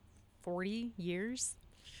 40 years?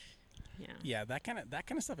 Yeah. Yeah, that kind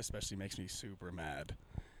of stuff especially makes me super mad.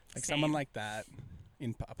 Like Same. someone like that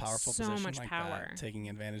in a powerful So position much like power. that, taking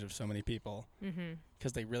advantage of so many people Mm-hmm.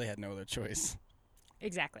 because they really had no other choice.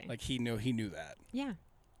 Exactly. Like he knew that, yeah.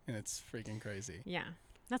 and it's freaking crazy. Yeah.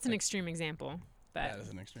 That's an Like- extreme example, but That is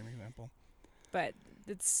an extreme example.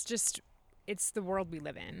 it's the world we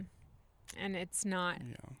live in, and it's not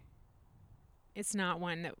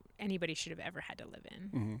one that anybody should have ever had to live in.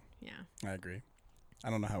 Mm-hmm. Yeah. I agree. I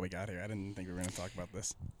don't know how we got here. I didn't think we were going to talk about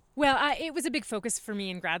this. Well, it was a big focus for me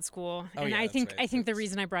in grad school, Oh, and yeah, I that's think right. I think the It's-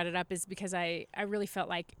 reason I brought it up is because I really felt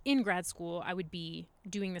like in grad school I would be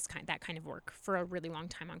doing that kind of work for a really long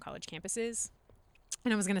time on college campuses,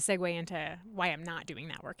 and I was going to segue into why I'm not doing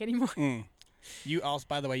that work anymore. Mm. You also,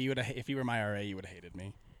 by the way, if you were my RA, you would have hated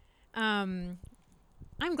me. I'm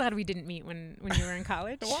glad we didn't meet when you were in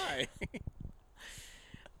college. Why?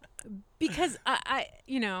 Because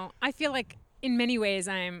I feel like in many ways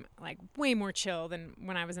I'm like way more chill than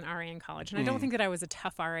when I was an RA in college, and I don't think that I was a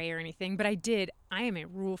tough RA or anything, but I am a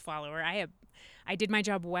rule follower. I did my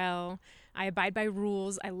job well. I abide by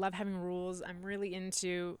rules. I love having rules. I'm really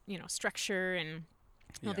into structure and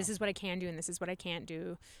this is what I can do and this is what I can't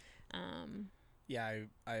do. Yeah,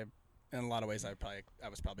 I in a lot of ways I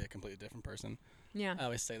was probably a completely different person. Yeah. I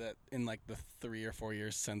always say that in like the 3 or 4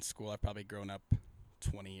 years since school, I've probably grown up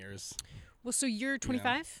 20 years. Well, so you're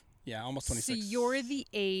 25? Yeah, almost 26. So you're the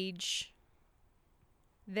age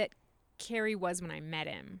that Carrie was when I met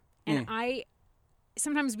him. And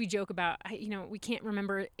sometimes we joke about, we can't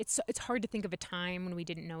remember. It's hard to think of a time when we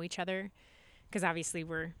didn't know each other because obviously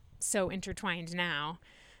we're so intertwined now.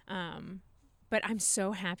 But I'm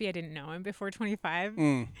so happy I didn't know him before 25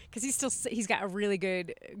 because he's got a really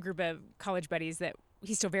good group of college buddies that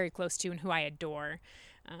he's still very close to and who I adore.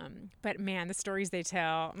 But man, the stories they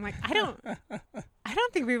tell, I'm like, I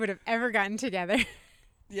don't think we would have ever gotten together.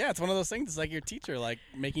 Yeah, it's one of those things. It's like your teacher, like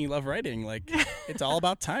making you love writing. Like it's all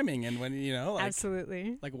about timing, and when like,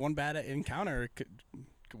 Absolutely. like one bad encounter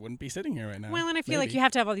wouldn't be sitting here right now. Well, and I feel like you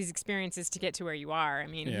have to have all these experiences to get to where you are. I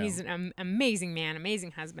mean, Yeah. he's an amazing man,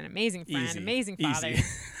 amazing husband, amazing friend, Easy. amazing father. Easy.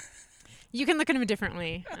 You can look at him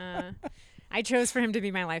differently. I chose for him to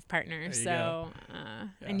be my life partner, you so Yeah.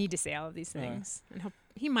 I need to say all of these things, and hope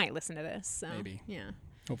he might listen to this. So, Maybe. yeah.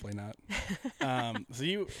 Hopefully not.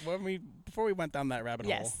 So before we went down that rabbit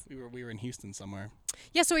Yes. hole, we were in Houston somewhere.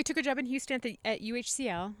 Yeah, so I took a job in Houston at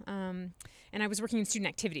UHCL, and I was working in student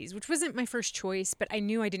activities, which wasn't my first choice, but I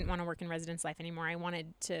knew I didn't want to work in residence life anymore. I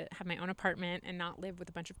wanted to have my own apartment and not live with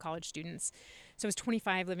a bunch of college students. So I was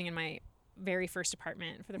 25 living in my very first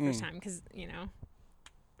apartment for the first time because,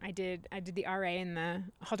 I did the RA and the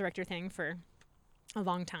hall director thing for a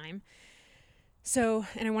long time. So,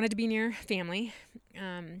 and I wanted to be near family.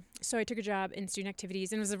 So I took a job in student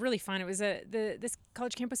activities, and it was really fun. It was this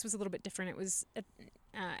college campus was a little bit different. It was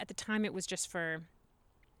at the time it was just for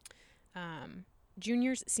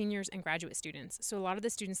juniors, seniors, and graduate students. So a lot of the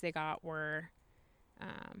students they got were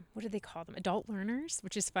what did they call them? Adult learners,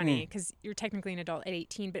 which is funny because you're technically an adult at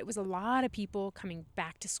 18, but it was a lot of people coming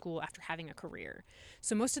back to school after having a career.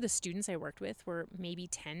 So most of the students I worked with were maybe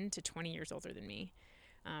 10 to 20 years older than me.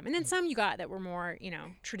 And then some you got that were more,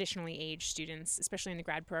 traditionally aged students, especially in the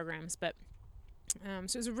grad programs. But so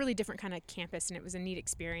it was a really different kind of campus, and it was a neat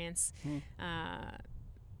experience.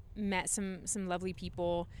 Met some lovely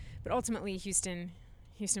people, but ultimately Houston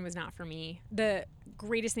was not for me. The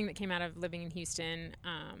greatest thing that came out of living in Houston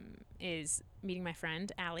is meeting my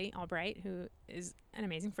friend Allie Albright, who is an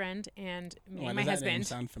amazing friend, and me and my Does that name husband.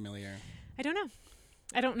 sound familiar? I don't know.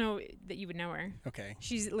 I don't know that you would know her. Okay.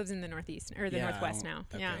 She lives in the Northeast or the Yeah, Northwest now.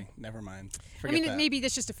 Okay. Yeah. Never mind. I Forget mean, that. maybe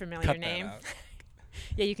that's just a familiar Cut name. that out.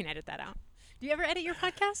 Yeah, you can edit that out. Do you ever edit your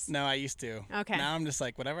podcast? No, I used to. Okay. Now I'm just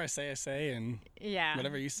like, whatever I say, and Yeah.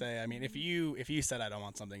 whatever you say. I mean, if you said I don't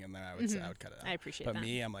want something in there, I would say I would cut it out. I appreciate but that.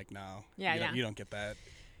 me, I'm like, no. Yeah, You don't get that.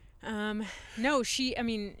 No,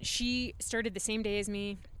 she started the same day as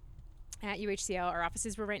me at UHCL. Our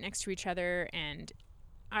offices were right next to each other, and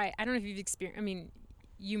I don't know if you've experienced,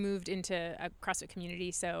 you moved into a CrossFit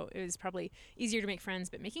community, so it was probably easier to make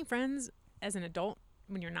friends, but making friends as an adult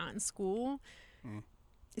when you're not in school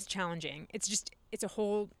is challenging. It's a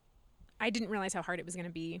whole, I didn't realize how hard it was going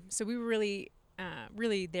to be. So we were really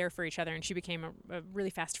there for each other, and she became a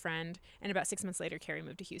really fast friend. And about 6 months later, Carrie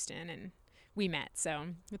moved to Houston, and we met. So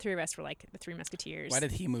the three of us were like the Three Musketeers. Why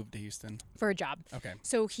did he move to Houston? For a job. Okay.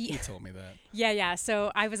 So he told me that. Yeah.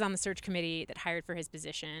 So I was on the search committee that hired for his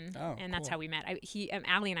position, Oh, and that's cool. how we met.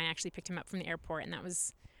 Allie and I actually picked him up from the airport, and that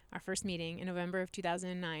was our first meeting in November of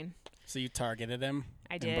 2009. So you targeted him?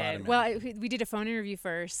 I and brought him did. in. Well, we did a phone interview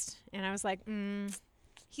first, and I was like,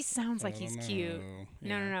 he sounds like I he's don't cute. know.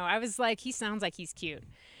 No. Yeah. I was like, he sounds like he's cute.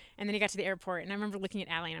 And then he got to the airport, and I remember looking at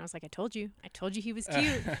Allie, and I was like, I told you he was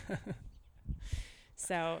cute.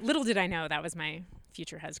 So little did I know that was my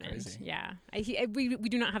future husband. Crazy. Yeah. We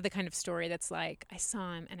do not have the kind of story that's like, I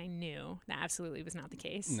saw him and I knew. That absolutely was not the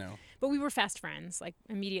case. No. But we were fast friends, like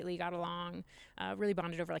immediately got along, really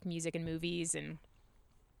bonded over like music and movies. And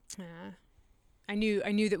I knew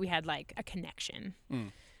that we had like a connection.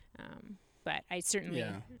 But I certainly,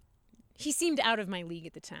 Yeah. he seemed out of my league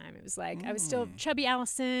at the time. It was like, I was still chubby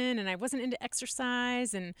Allison, and I wasn't into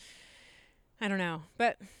exercise, and I don't know,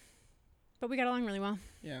 but we got along really well.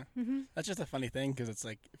 Yeah. That's just a funny thing, because it's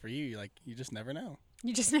like, for you, like, you just never know.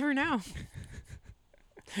 You just never know.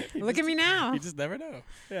 Look at me now. You just never know.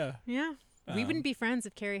 Yeah. Yeah. We wouldn't be friends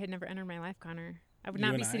if Carrie had never entered my life, Connor. I would You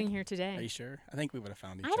not be and I? sitting here Are today. you sure? I think we would have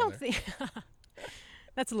found each I other. don't think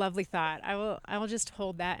that's a lovely thought. I will just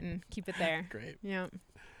hold that and keep it there. Great. Yeah.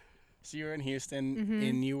 So you were in Houston,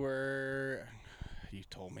 and you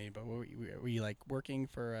told me, but were you like working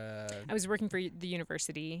for I was working for the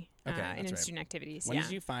university Okay, in that's right. student activities. When yeah.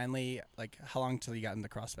 did you finally, like, how long till you got into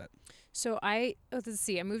CrossFit? So let's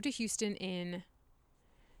see. I moved to Houston in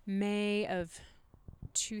May of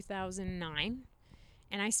 2009,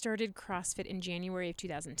 and I started CrossFit in January of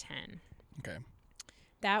 2010. Okay.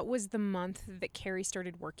 That was the month that Carrie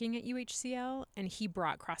started working at UHCL, and he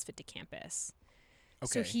brought CrossFit to campus.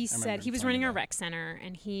 Okay. So he I said remember he was telling running me our that. rec center,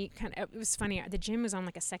 and he it was funny. The gym was on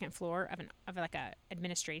like a second floor of like a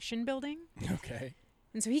administration building. Okay.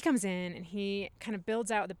 And so he comes in and he kind of builds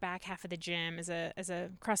out the back half of the gym as a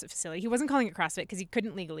CrossFit facility. He wasn't calling it CrossFit because he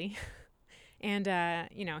couldn't legally. And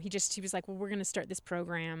he was like, well, we're going to start this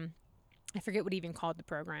program. I forget what he even called the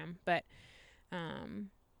program, but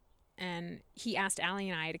and he asked Allie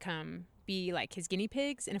and I to come be like his guinea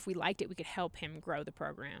pigs, and if we liked it, we could help him grow the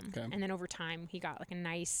program. Okay. And then over time, he got like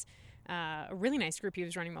a really nice group. He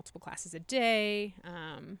was running multiple classes a day,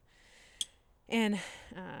 and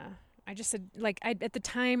I just said, like, at the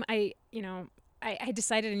time, I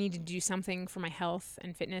decided I needed to do something for my health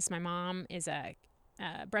and fitness. My mom is a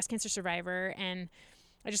breast cancer survivor, and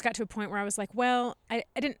I just got to a point where I was like, well, I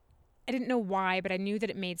didn't know why, but I knew that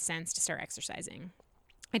it made sense to start exercising.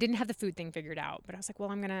 I didn't have the food thing figured out, but I was like, well,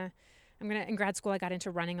 I'm gonna in grad school I got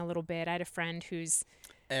into running a little bit. I had a friend who's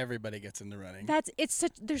Everybody gets into running.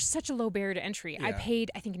 there's such a low barrier to entry. I Yeah.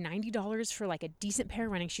 paid I think $90 for like a decent pair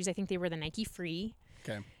of running shoes. I think they were the Nike Free.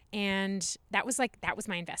 Okay. And that was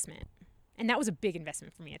my investment. And that was a big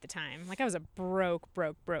investment for me at the time. Like I was a broke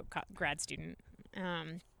grad student.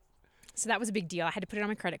 So that was a big deal. I had to put it on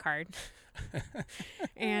my credit card.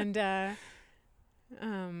 And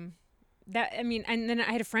and then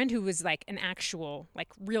I had a friend who was like an actual like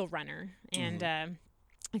real runner, and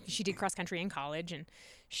she did cross country in college, and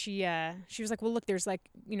she was like, well, look, there's like,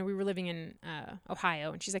 we were living in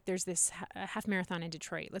Ohio, and she's like, there's this half marathon in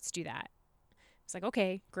Detroit. Let's do that. I was like,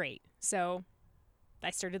 okay, great. So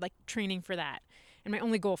I started like training for that, and my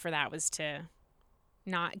only goal for that was to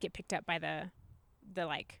not get picked up by the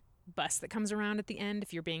like bus that comes around at the end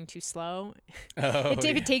if you're being too slow. If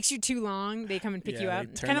it takes you too long, they come and pick you up.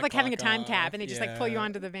 It's kind of like having a time cap, and they just like pull you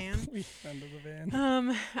onto the van. Onto the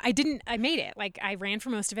van. I made it. Like I ran for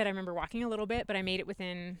most of it. I remember walking a little bit, but I made it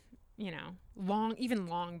within,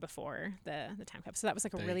 long before the time cap. So that was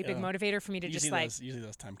like a There really you big go. motivator for me to Usually just like, usually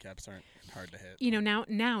those time caps aren't hard to hit. now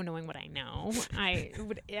knowing what I know, I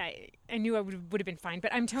knew I would have been fine.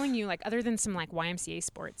 But I'm telling you, like, other than some like YMCA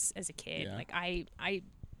sports as a kid, Yeah. like I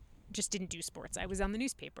just didn't do sports. I was on the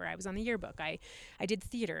newspaper. I was on the yearbook. I did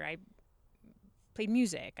theater. I played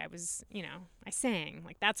music. I was, I sang.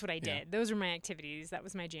 Like that's what I did. Yeah. Those were my activities. That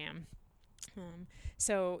was my jam.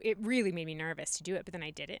 So it really made me nervous to do it, but then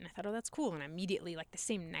I did it and I thought, oh, that's cool. And I immediately, like the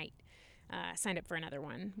same night, signed up for another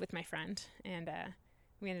one with my friend. And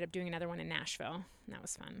we ended up doing another one in Nashville, and that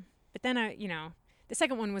was fun. But then, the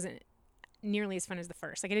second one wasn't nearly as fun as the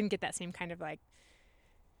first. Like I didn't get that same kind of like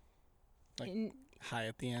high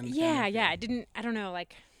at the end. Yeah. I don't know,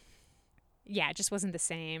 like, yeah, it just wasn't the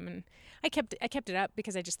same. And I kept it up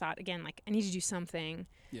because I just thought, again, like I need to do something.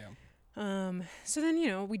 Yeah. So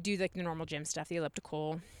then, we do like the normal gym stuff, the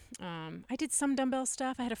elliptical. I did some dumbbell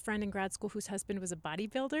stuff. I had a friend in grad school whose husband was a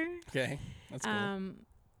bodybuilder. Okay. That's cool.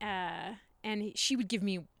 And she would give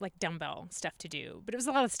me like dumbbell stuff to do, but it was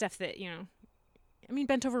a lot of stuff that,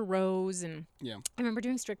 bent over rows, and yeah. I remember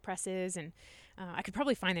doing strict presses, and I could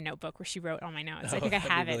probably find the notebook where she wrote all my notes. I think I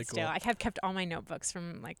have it still. Cool. I have kept all my notebooks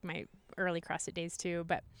from like my early CrossFit days too,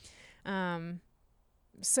 but,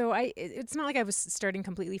 so it's not like I was starting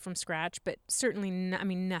completely from scratch, but certainly,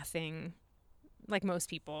 nothing like most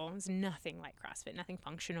people. It was nothing like CrossFit, nothing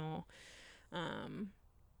functional,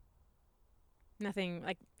 nothing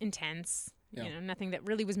like intense, nothing that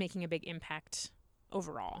really was making a big impact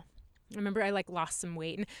overall. I remember I like lost some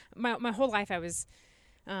weight, and my whole life I was,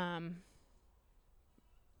 like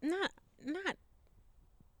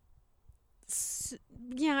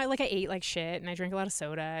I ate like shit and I drank a lot of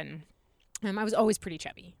soda, and I was always pretty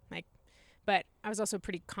chubby, but I was also a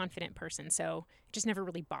pretty confident person, so it just never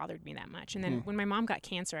really bothered me that much. And then when my mom got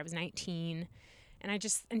cancer, I was 19, and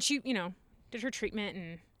she, did her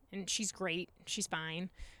treatment, and she's great, she's fine.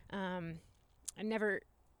 I never,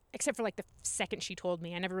 except for like the second she told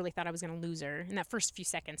me, I never really thought I was going to lose her. In that first few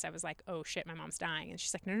seconds, I was like, oh shit, my mom's dying. And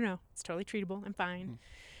she's like, no, it's totally treatable. I'm fine.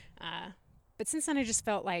 But since then I just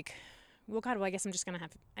felt like, I guess I'm just going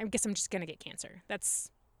to get cancer. That's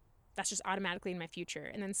just automatically in my future.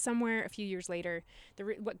 And then somewhere a few years later,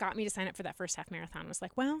 what got me to sign up for that first half marathon was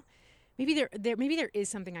like, well, maybe there is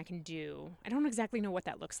something I can do. I don't exactly know what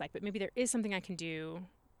that looks like, but maybe there is something I can do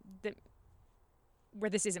where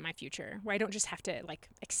this isn't my future, where I don't just have to like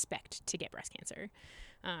expect to get breast cancer.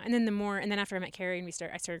 And then after I met Carrie and I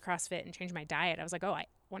started CrossFit and changed my diet, I was like, oh, I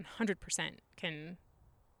 100% can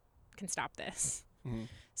stop this. Mm-hmm.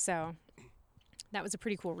 So that was a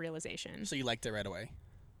pretty cool realization. So you liked it right away?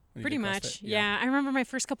 Pretty much. Yeah. I remember my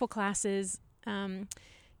first couple classes,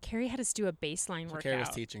 Carrie had us do a baseline workout. Carrie was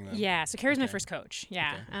teaching them. Yeah. So Carrie was my first coach.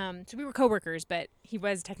 Yeah. Okay. So we were coworkers, but he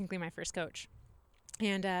was technically my first coach.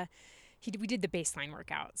 And, we did the baseline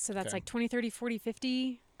workout. So that's like 20, 30, 40,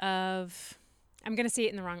 50 of, I'm going to say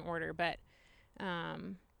it in the wrong order, but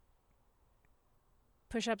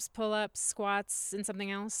push-ups, pull-ups, squats, and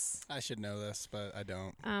something else. I should know this, but I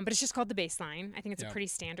don't. But it's just called the baseline. I think it's a pretty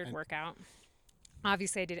standard workout.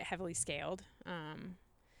 Obviously, I did it heavily scaled.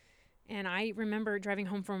 And I remember driving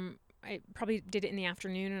home I probably did it in the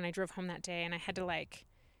afternoon, and I drove home that day, and I had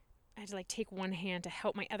to take one hand to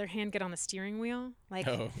help my other hand get on the steering wheel.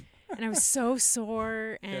 And I was so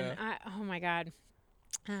sore, and oh my God.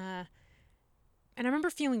 And I remember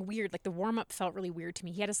feeling weird, like the warm-up felt really weird to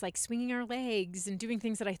me. He had us like swinging our legs and doing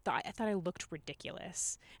things that I thought I looked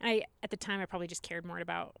ridiculous. And at the time, I probably just cared more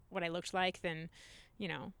about what I looked like than,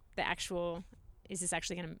 the actual, is this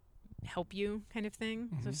actually going to help you kind of thing.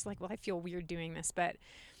 Mm-hmm. So it's just like, well, I feel weird doing this, but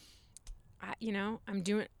I'm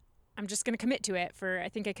just going to commit to it I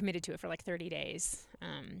think I committed to it for like 30 days.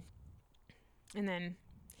 And then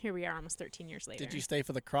here we are almost 13 years later. Did you stay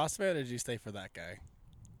for the CrossFit or did you stay for that guy?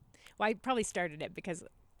 Well, I probably started it because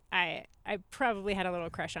I probably had a little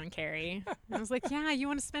crush on Carrie. I was like, yeah, you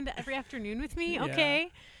want to spend every afternoon with me? Yeah. Okay.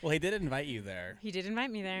 Well, he did invite you there. He did invite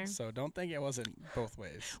me there. So don't think it wasn't both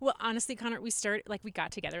ways. Well, honestly, Connor, we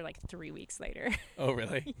got together like 3 weeks later. Oh,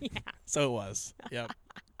 really? Yeah. So it was. Yep.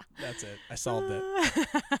 That's it. I solved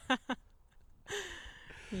it.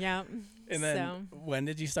 Yep. And then when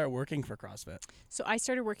did you start working for CrossFit? So I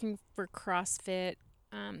started working for CrossFit.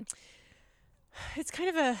 It's kind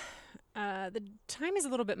of the time is a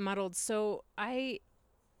little bit muddled. So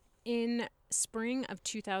in spring of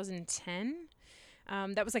 2010,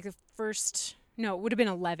 that was like it would have been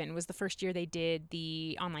 11 was the first year they did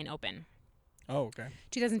the online open. Oh, okay.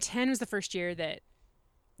 2010 was the first year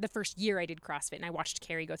I did CrossFit, and I watched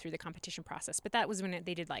Carrie go through the competition process. But that was when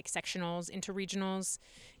they did like sectionals into regionals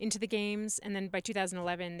into the games. And then by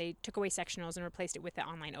 2011, they took away sectionals and replaced it with the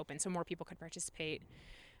online open so more people could participate.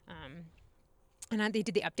 And they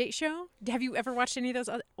did the update show. Have you ever watched any of those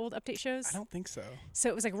old update shows? I don't think so. So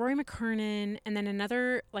it was like Rory McKernan and then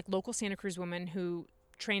another like local Santa Cruz woman who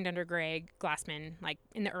trained under Greg Glassman like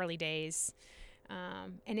in the early days.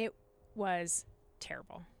 And it was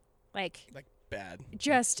terrible. Like bad.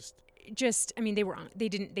 Just just, I mean, they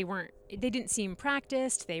didn't seem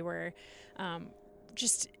practiced. They were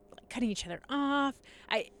just cutting each other off.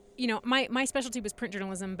 My specialty was print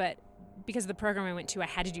journalism, but because of the program I went to, I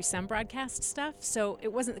had to do some broadcast stuff. So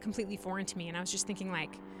it wasn't completely foreign to me. And I was just thinking,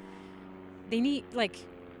 like, they need, like,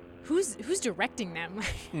 who's directing them?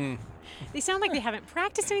 They sound like they haven't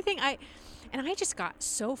practiced anything. I just got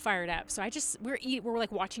so fired up. So we're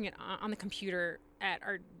like watching it on the computer at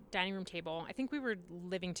our dining room table. I think we were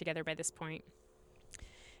living together by this point.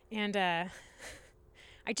 And I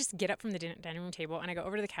just get up from the dining room table and I go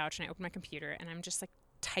over to the couch and I open my computer and I'm just like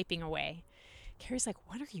typing away. Carrie's like,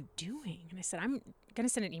 "What are you doing?" And I said, "I'm going to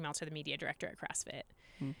send an email to the media director at CrossFit."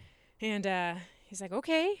 And he's like,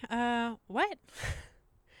 "Okay, what?"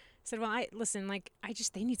 I said, "Well,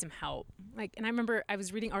 they need some help." Like, and I remember I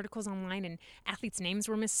was reading articles online and athletes' names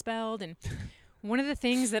were misspelled. And one of the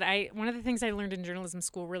things I learned in journalism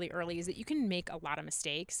school really early is that you can make a lot of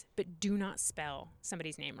mistakes, but do not spell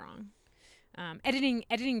somebody's name wrong.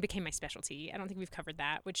 Editing became my specialty. I don't think we've covered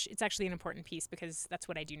that, which it's actually an important piece because that's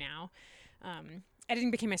what I do now.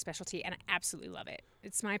 Editing became my specialty, and I absolutely love it.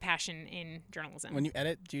 It's my passion in journalism. When you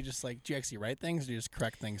edit, do you actually write things? Or do you just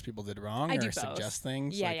correct things people did wrong? I or do both. Suggest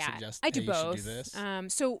things? Yeah, like yeah. Suggest, I do hey, both. You should do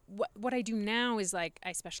this? So what I do now is like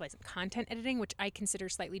I specialize in content editing, which I consider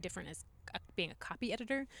slightly different as being a copy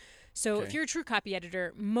editor. So if you're a true copy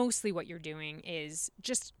editor, mostly what you're doing is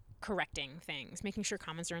just correcting things, making sure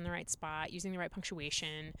comments are in the right spot, using the right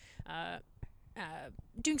punctuation,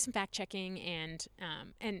 doing some fact checking, and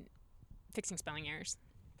fixing spelling errors.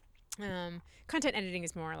 Content editing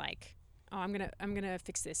is more like, I'm gonna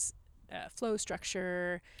fix this flow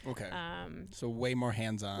structure. Okay. So way more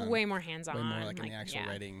hands-on. Way more hands-on. Way more like in the actual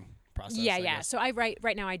writing process. Yeah. So I write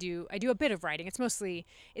right now. I do a bit of writing. It's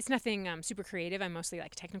nothing super creative. I'm mostly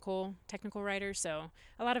like technical writer. So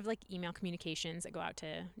a lot of like email communications that go out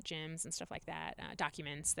to gyms and stuff like that.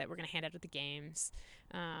 Documents that we're gonna hand out at the games.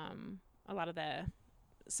 A lot of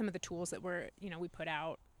some of the tools that we put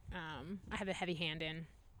out. I have a heavy hand in,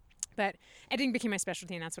 but editing became my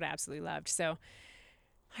specialty, and that's what I absolutely loved. So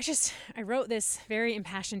I wrote this very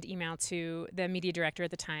impassioned email to the media director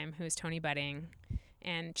at the time, who was Tony Budding,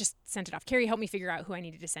 and just sent it off. Carrie helped me figure out who I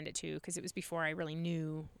needed to send it to because it was before I really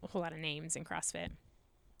knew a whole lot of names in CrossFit.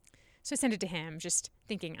 So I sent it to him, just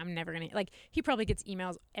thinking I'm never gonna he probably gets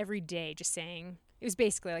emails every day just saying, it was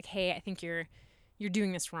basically like, "Hey, I think you're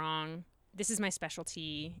doing this wrong. This is my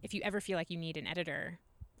specialty. If you ever feel like you need an editor,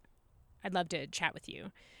 I'd love to chat with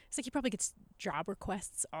you." It's like he probably gets job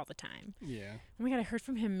requests all the time. Yeah. Oh my God, I heard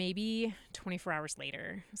from him maybe 24 hours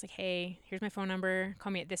later. I was like, "Hey, here's my phone number.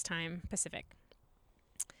 Call me at this time, Pacific."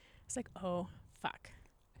 I was like, "Oh, fuck.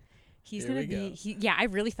 He's going to be..." I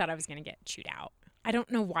really thought I was going to get chewed out. I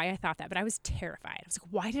don't know why I thought that, but I was terrified. I was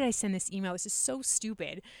like, why did I send this email? This is so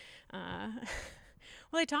stupid.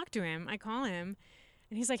 Well, I talked to him. I call him.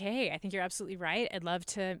 And he's like, "Hey, I think you're absolutely right. I'd love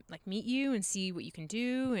to meet you and see what you can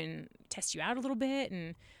do and test you out a little bit."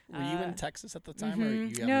 And were you in Texas at the time?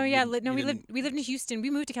 Mm-hmm. Or we lived in Houston. We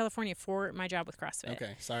moved to California for my job with CrossFit.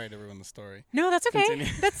 Okay, sorry to ruin the story. No, that's okay. Continue.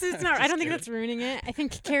 It's not. I don't think that's ruining it. I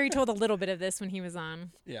think Carrie told a little bit of this when he was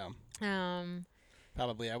on. Yeah.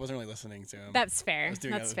 Probably. I wasn't really listening to him. That's fair. I was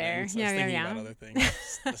doing That's other fair. things. I was thinking about yeah. other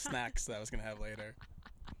things. The snacks that I was going to have later.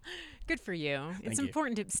 Good for you. It's you.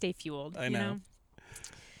 important to stay fueled. I know.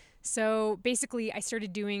 So basically, I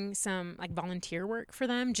started doing some volunteer work for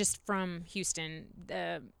them just from Houston.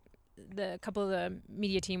 The couple of the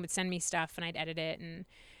media team would send me stuff and I'd edit it, and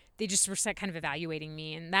they just were kind of evaluating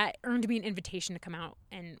me, and that earned me an invitation to come out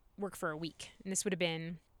and work for a week. And this would have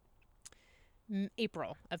been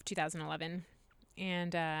April of 2011,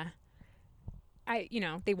 and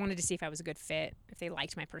they wanted to see if I was a good fit, if they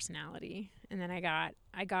liked my personality. And then I got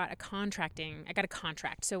a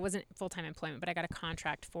contract. So it wasn't full-time employment, but I got a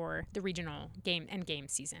contract for the regional game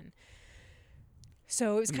season.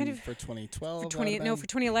 So it was kind of for 2012. For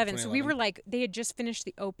 2011. So we were they had just finished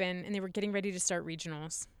the Open and they were getting ready to start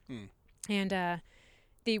regionals. And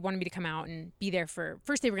they wanted me to come out and be there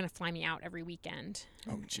first they were going to fly me out every weekend.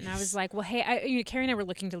 Oh, jeez. And I was like, well, hey, Carrie and I were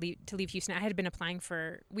looking to leave Houston.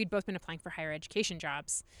 We'd both been applying for higher education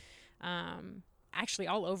jobs, actually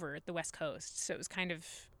all over the West Coast. So it was kind of,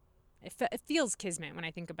 it feels kismet when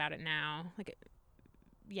I think about it now. It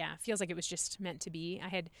feels like it was just meant to be.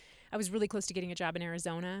 I was really close to getting a job in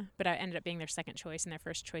Arizona, but I ended up being their second choice, and their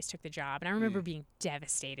first choice took the job. And I remember being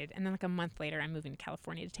devastated. And then a month later, I'm moving to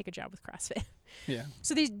California to take a job with CrossFit. Yeah.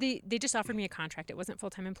 So they just offered me a contract. It wasn't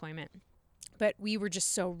full-time employment, but we were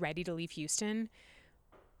just so ready to leave Houston.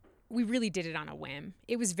 We really did it on a whim.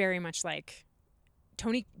 It was very much like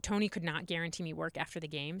Tony could not guarantee me work after the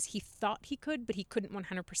games. He thought he could, but he couldn't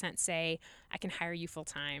 100% say, I can hire you full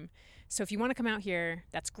time. So if you want to come out here,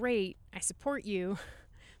 that's great. I support you,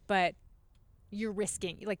 but you're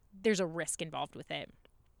risking, like, there's a risk involved with it.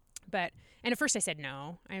 And at first I said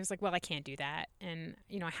no. I was like, well, I can't do that. And,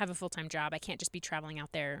 I have a full-time job. I can't just be traveling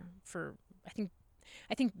out there for,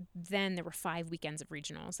 I think then there were 5 weekends of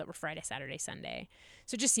regionals that were Friday, Saturday, Sunday.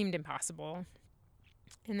 So it just seemed impossible.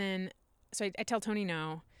 And then, so I tell Tony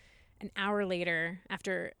no. An hour later,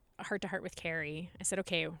 after a heart-to-heart with Carrie, I said,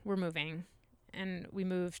 okay, we're moving. And we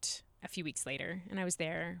moved a few weeks later. And I was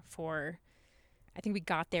there for, I think we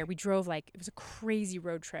got there. We drove it was a crazy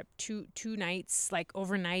road trip, two nights,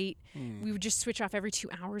 overnight. We would just switch off every 2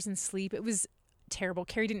 hours and sleep. It was terrible.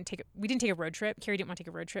 We didn't take a road trip. Carrie didn't want to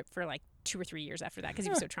take a road trip for 2 or 3 years after that because he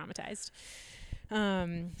was so traumatized.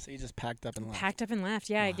 So you just packed up and left?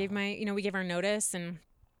 Yeah. Wow. We gave our notice and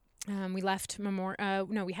we left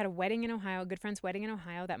we had a wedding in Ohio, a good friend's wedding in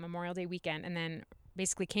Ohio that Memorial Day weekend, and then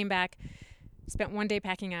basically came back, spent 1 day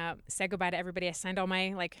packing up, said goodbye to everybody. I signed all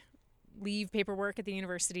my leave paperwork at the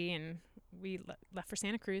university, and we left for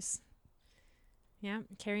Santa Cruz. Yeah,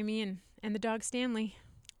 Carrie, me, and the dog Stanley.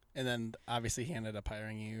 And then obviously he ended up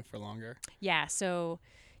hiring you for longer. Yeah, so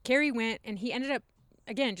Carrie went, and he ended up,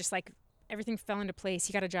 again, just everything fell into place.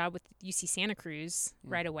 He got a job with UC Santa Cruz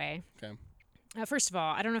right away. Okay. First of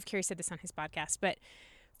all, I don't know if Carrie said this on his podcast, but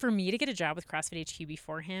for me to get a job with CrossFit HQ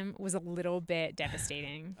before him was a little bit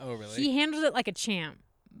devastating. Oh, really? He handled it like a champ.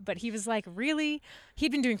 But he was really, he'd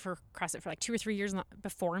been doing for CrossFit for 2 or 3 years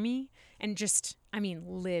before me, and just,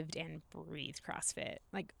 lived and breathed CrossFit.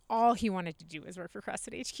 All he wanted to do was work for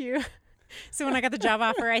CrossFit HQ. So when I got the job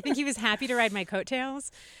offer, I think he was happy to ride my coattails,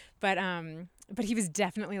 but he was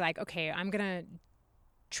definitely okay, I'm gonna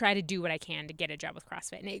try to do what I can to get a job with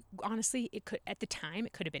CrossFit. And honestly, at the time,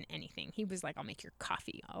 it could have been anything. He was like, I'll make your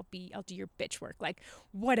coffee. I'll do your bitch work.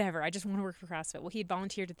 Whatever. I just want to work for CrossFit. Well, he had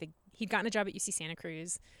volunteered he'd gotten a job at UC Santa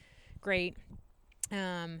Cruz. Great.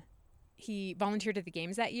 He volunteered at the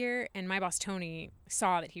games that year, and my boss, Tony,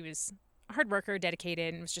 saw that he was a hard worker,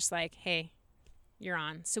 dedicated, and was just like, hey, you're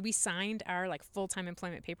on. So we signed our full-time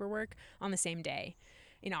employment paperwork on the same day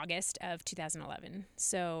in August of 2011.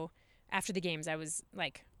 So after the games, I was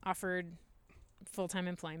offered full-time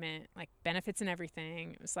employment, benefits and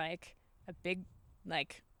everything. It was a big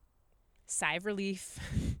sigh of relief.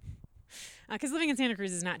 Because living in Santa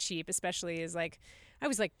Cruz is not cheap, especially as I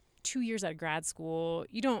was 2 years out of grad school.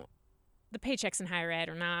 The paychecks in higher ed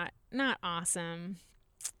are not awesome.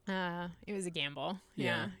 It was a gamble.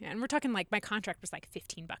 Yeah. And we're talking my contract was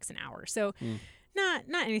 $15 an hour. So not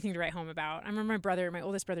anything to write home about. I remember my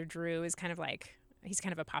oldest brother, Drew, is kind of he's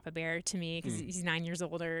kind of a papa bear to me because he's 9 years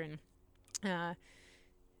older, and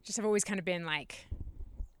just have always kind of been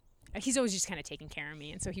he's always just kind of taking care of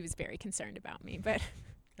me, and so he was very concerned about me. But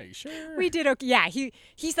are you sure? We did okay. Yeah,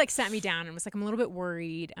 he's sat me down and was I'm a little bit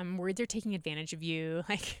worried. I'm worried they're taking advantage of you.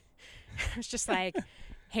 I was just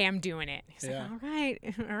hey, I'm doing it. He's all right.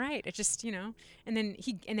 It just and then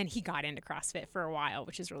he got into CrossFit for a while,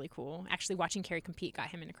 which is really cool. Actually, watching Carrie compete got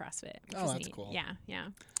him into CrossFit. Oh, that's neat. cool. Yeah.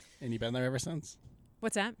 And you've been there ever since?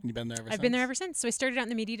 What's that? You've been there ever since? I've been there ever since. So I started out in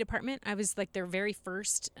the media department. I was their very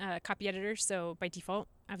first copy editor. So by default,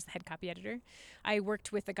 I was the head copy editor. I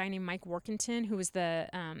worked with a guy named Mike Workington, who was the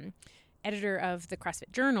editor of the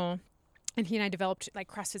CrossFit Journal. And he and I developed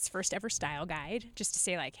CrossFit's first ever style guide, just to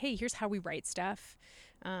say hey, here's how we write stuff.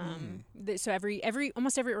 So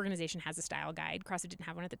almost every organization has a style guide. CrossFit didn't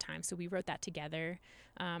have one at the time, so we wrote that together,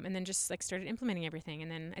 and then just started implementing everything. And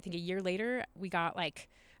then I think a year later, we got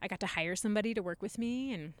I got to hire somebody to work with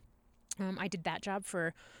me, and I did that job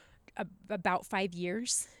for about 5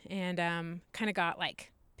 years, and kind of got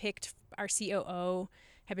picked. Our COO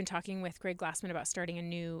had been talking with Greg Glassman about starting a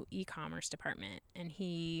new e-commerce department, and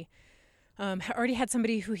he already had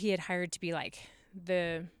somebody who he had hired to be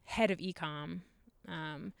the head of e-com.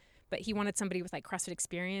 But he wanted somebody with CrossFit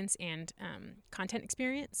experience and content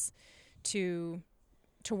experience to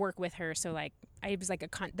work with her. So I was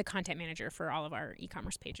the content manager for all of our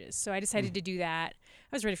e-commerce pages. So I decided to do that.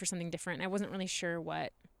 I was ready for something different. I wasn't really sure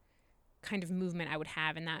what kind of movement I would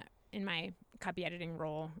have in my copy editing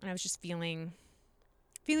role, and I was just feeling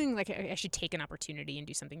like I should take an opportunity and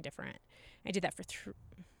do something different. I did that for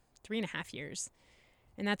 3.5 years.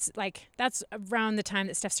 And that's around the time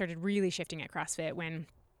that stuff started really shifting at CrossFit, when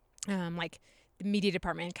the media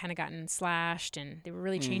department had kind of gotten slashed, and they were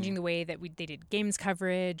really changing the way that they did games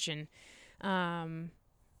coverage. And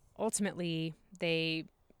ultimately,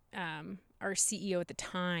 our CEO at the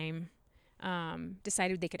time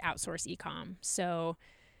decided they could outsource e-com. So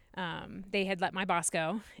they had let my boss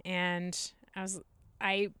go, and I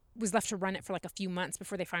I was left to run it for like a few months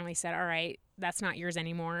before they finally said, all right, that's not yours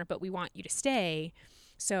anymore, but we want you to stay.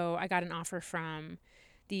 So I got an offer from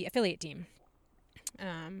the affiliate team.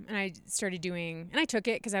 And I started doing, and I took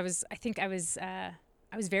it because I was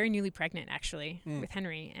very newly pregnant actually with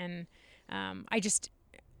Henry. And I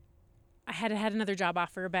had another job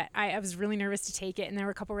offer, but I was really nervous to take it. And there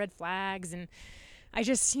were a couple red flags, and I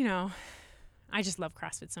just love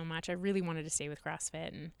CrossFit so much. I really wanted to stay with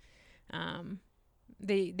CrossFit, and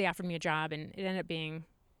they offered me a job, and it ended up being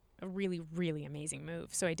a really, really amazing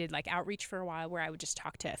move. So I did like outreach for a while where I would just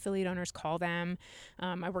talk to affiliate owners, call them.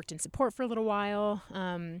 I worked in support for a little while.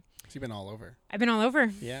 So you've been all over. I've been all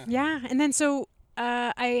over. Yeah. Yeah. And then so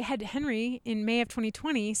I had Henry in May of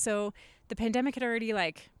 2020. So the pandemic had already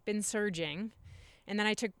like been surging. And then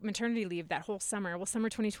I took maternity leave that whole summer. Well, summer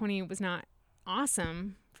 2020 was not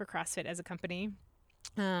awesome for CrossFit as a company.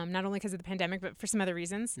 Not only because of the pandemic, but for some other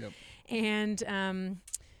reasons. Yep. And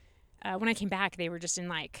when I came back, they were just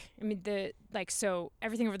in so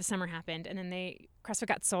everything over the summer happened, and then CrossFit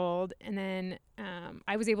got sold, and then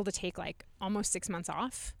I was able to take like almost 6 months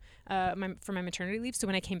off for my maternity leave. So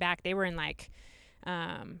when I came back, they were in like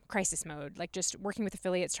crisis mode, like just working with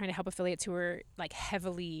affiliates, trying to help affiliates who were like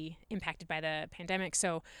heavily impacted by the pandemic.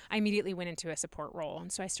 So I immediately went into a support role,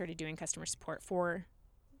 and so I started doing customer support for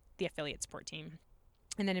the affiliate support team.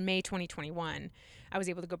 And then in May 2021, I was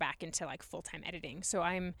able to go back into like full-time editing. So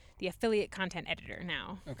I'm the affiliate content editor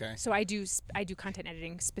now. Okay. So I do content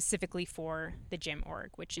editing specifically for the gym org,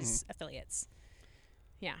 which is affiliates.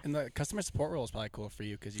 Yeah. And the customer support role is probably cool for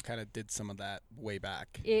you because you kind of did some of that way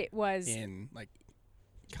back. It was in like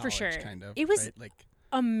college, for sure. kind of. It was right? Like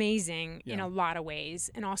amazing in a lot of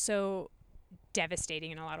ways, and also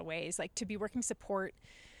devastating in a lot of ways. Like to be working support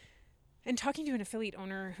and talking to an affiliate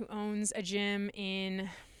owner who owns a gym in,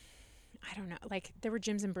 I don't know, like there were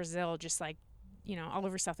gyms in Brazil, just like, all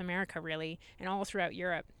over South America really, and all throughout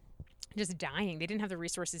Europe, just dying. They didn't have the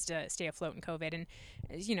resources to stay afloat in COVID, and,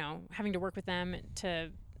 having to work with them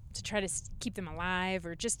to try to keep them alive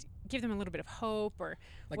or just give them a little bit of hope or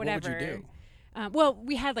like whatever. What would you do? Well,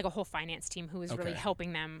 we had like a whole finance team who was really Okay.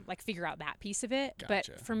 helping them like figure out that piece of it.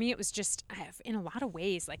 Gotcha. But for me, it was just in a lot of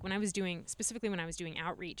ways, like when I was doing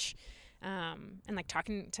outreach, and like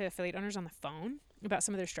talking to affiliate owners on the phone about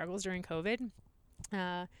some of their struggles during COVID,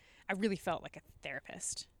 I really felt like a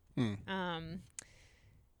therapist. And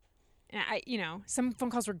some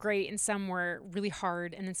phone calls were great and some were really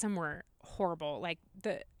hard and then some were horrible. Like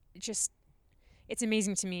it's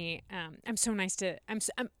amazing to me. I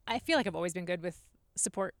feel like I've always been good with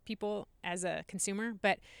support people as a consumer,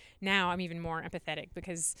 but now I'm even more empathetic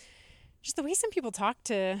because just the way some people talk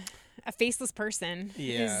to a faceless person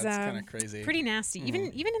is it's kind of crazy. pretty nasty.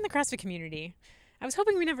 Even in the CrossFit community. I was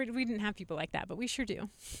hoping we didn't have people like that, but we sure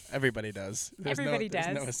do. Everybody does. There's Everybody does.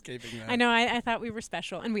 There's no escaping that. I know. I thought we were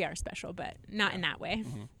special, and we are special, but not in that way.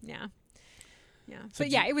 Yeah. So But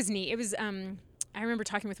yeah, it was neat. It was. I remember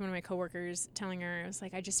talking with one of my coworkers, telling her, I was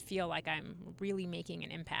like, I just feel like I'm really making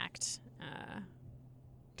an impact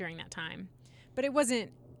during that time, but it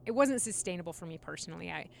wasn't sustainable for me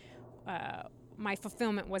personally. My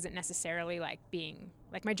fulfillment wasn't necessarily like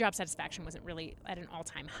my job satisfaction wasn't really at an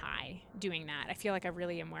all-time high doing that. I feel like I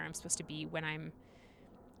really am where I'm supposed to be when I'm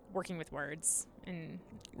working with words and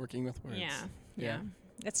working with words. Yeah.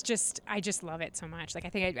 That's just, I just love it so much. Like I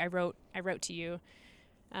think I wrote to you,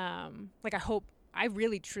 like I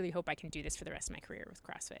really truly hope I can do this for the rest of my career with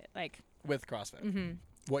CrossFit. Like with CrossFit.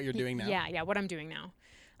 What you're doing now. Yeah. What I'm doing now.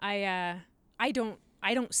 I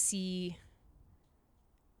don't see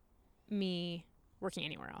me working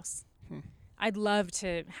anywhere else. I'd love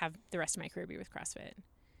to have the rest of my career be with CrossFit.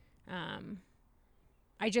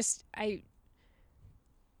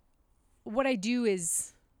 What I do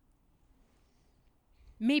is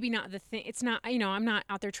maybe not the thing. It's not, I'm not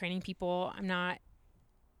out there training people. I'm not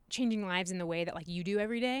changing lives in the way that like you do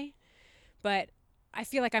every day, but I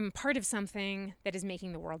feel like I'm part of something that is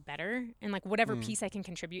making the world better, and like whatever piece I can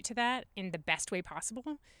contribute to that in the best way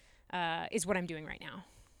possible is what I'm doing right now.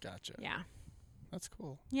 Gotcha. Yeah. That's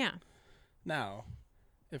cool. Yeah. Now,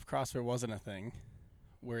 if CrossFit wasn't a thing,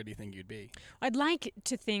 where do you think you'd be? I'd like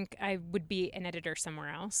to think I would be an editor somewhere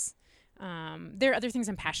else. There are other things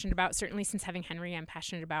I'm passionate about. Certainly since having Henry, I'm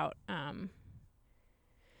passionate about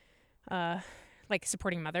like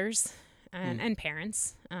supporting mothers and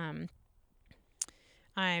parents.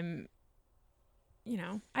 There's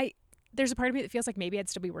a part of me that feels like maybe I'd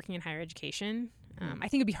still be working in higher education. I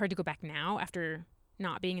think it'd be hard to go back now after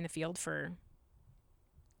not being in the field for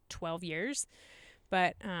 12 years.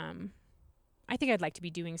 But I think I'd like to be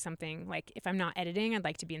doing something like, if I'm not editing, I'd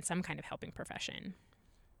like to be in some kind of helping profession.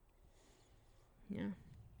 Yeah.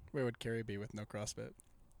 Where would Carrie be with no CrossFit?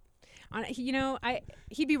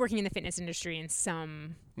 He'd be working in the fitness industry in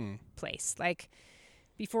some place. Like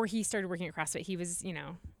before he started working at CrossFit, he was,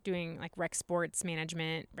 doing like rec sports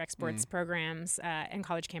management, rec sports programs and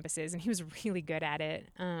college campuses, and he was really good at it.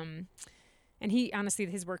 And he honestly,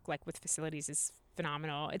 his work like with facilities is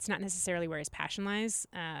phenomenal. It's not necessarily where his passion lies,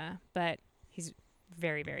 but he's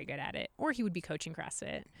very, very good at it. Or he would be coaching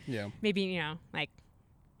CrossFit. Yeah. Maybe, like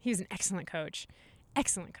he was an excellent coach.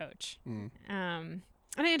 Excellent coach. And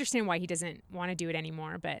I understand why he doesn't want to do it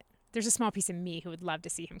anymore, but there's a small piece of me who would love to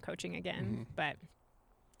see him coaching again, but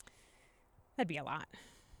that'd be a lot.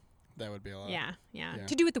 That would be a lot. Yeah.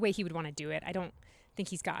 To do it the way he would want to do it, I don't think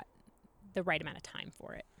he's got the right amount of time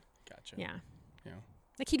for it. Gotcha. Yeah. Yeah.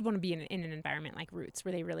 Like he'd want to be in an environment like Roots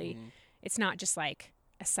where they really, it's not just like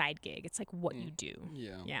a side gig. It's like what you do.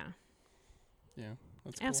 Yeah. Yeah. Yeah.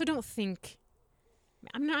 That's I also don't think,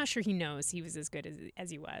 I'm not sure he knows he was as good as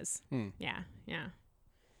he was. Yeah.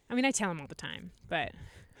 I mean, I tell him all the time, but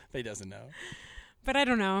he doesn't know. But I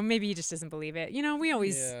don't know. Maybe he just doesn't believe it. We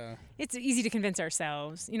always, it's easy to convince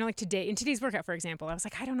ourselves. Like in today's workout, for example, I was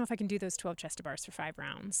like, I don't know if I can do those 12 chest to bars for 5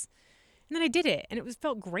 rounds. And then I did it, and it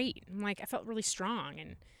felt great. I felt really strong.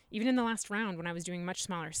 And even in the last round, when I was doing much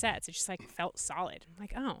smaller sets, it just felt solid. I'm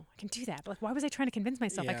like, oh, I can do that. But why was I trying to convince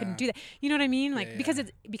myself I couldn't do that? You know what I mean?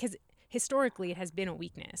 Because historically it has been a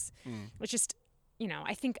weakness. It's just,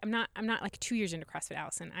 I think I'm not like 2 years into CrossFit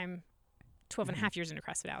Allison. I'm 12 and a half years into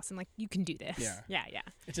CrossFit Allison. Like, you can do this. Yeah.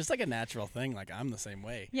 It's just like a natural thing. Like, I'm the same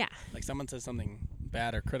way. Yeah. Like, someone says something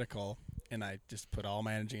bad or critical, and I just put all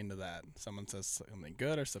my energy into that. Someone says something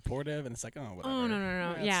good or supportive, and it's like, oh, whatever. Oh,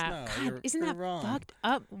 no. Yeah. God, isn't you're that wrong. fucked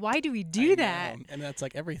up? Why do we do that? And that's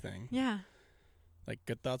like everything. Yeah. Like,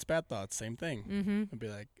 good thoughts, bad thoughts, same thing. And be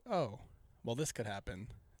like, oh, well, this could happen.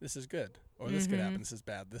 This is good. Or this could happen. This is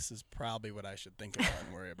bad. This is probably what I should think about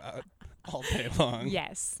and worry about all day long.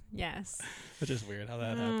 Yes. Which is weird how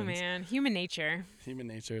that happens. Oh, man. Human nature.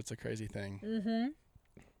 It's a crazy thing.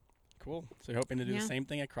 Cool. So you're hoping to do the same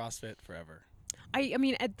thing at CrossFit forever? I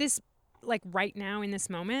mean, at this, like right now in this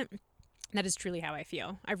moment, that is truly how I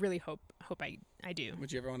feel. I really hope I do.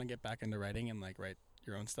 Would you ever want to get back into writing and like write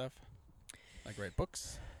your own stuff? Like write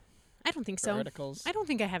books? I don't think so. Articles? I don't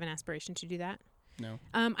think I have an aspiration to do that. No.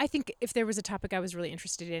 I think if there was a topic I was really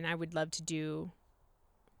interested in, I would love to do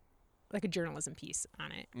like a journalism piece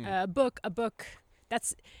on it. A book,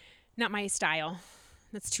 that's not my style.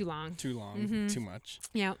 That's too long. Too much.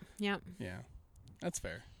 Yeah. Yeah. That's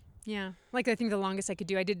fair. Yeah. Like I think the longest I could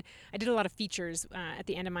do, I did a lot of features at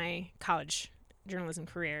the end of my college journalism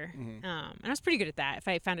career. And I was pretty good at that if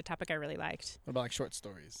I found a topic I really liked. What about like short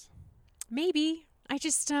stories? Maybe. I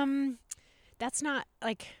just that's not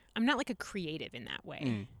like, I'm not like a creative in that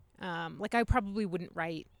way. Like I probably wouldn't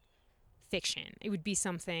write fiction. It would be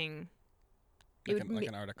something like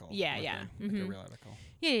an article. Yeah. Like a real article.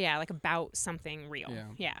 Yeah, like about something real.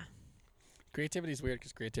 Yeah. Creativity is weird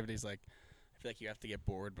because creativity is like, I feel like you have to get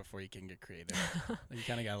bored before you can get creative. Like you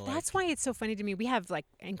kind of got to That's why it's so funny to me. We have like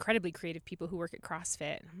incredibly creative people who work at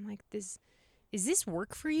CrossFit. I'm like, is this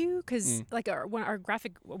work for you? Because like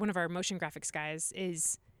one of our motion graphics guys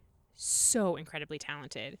is so incredibly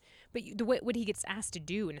talented, but what he gets asked to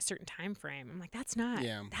do in a certain time frame, I'm like, that's not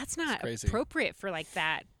appropriate for like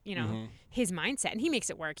that, his mindset. And he makes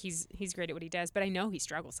it work. He's great at what he does, but I know he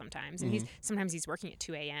struggles sometimes, and sometimes he's working at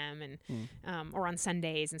 2 a.m. and or on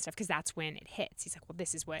Sundays and stuff, because that's when it hits. He's like, well,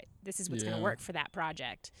 this is what's going to work for that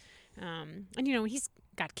project. And he's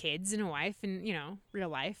got kids and a wife and real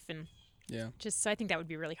life, and just so I think that would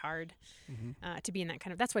be really hard to be in that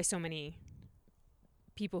kind of. That's why so many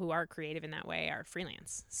people who are creative in that way are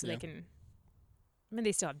freelance, so they can, I mean,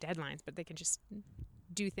 they still have deadlines, but they can just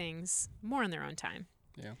do things more on their own time.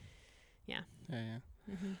 Yeah.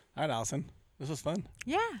 All right, Allison, this was fun.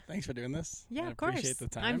 Yeah, thanks for doing this. Yeah, I of course. Appreciate the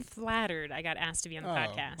time. I'm flattered I got asked to be on the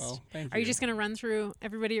podcast. Well, thank you. Are you just gonna run through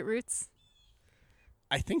everybody at Roots?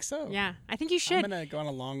 I think so. Yeah, I think you should. I'm gonna go on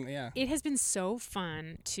a long. It has been so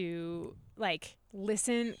fun to like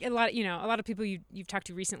listen. A lot of people you've talked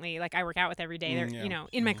to recently, like I work out with every day. They're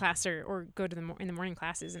in my class or go to in the morning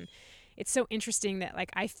classes, and it's so interesting that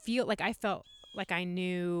like I felt like I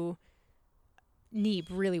knew Neeb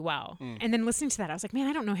really well, and then listening to that, I was like, man,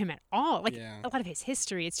 I don't know him at all. Like a lot of his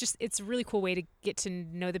history. It's a really cool way to get to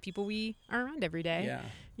know the people we are around every day.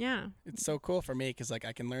 Yeah. It's so cool for me because like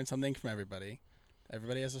I can learn something from everybody.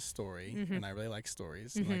 Everybody has a story, and I really like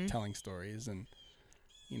stories, and like telling stories, and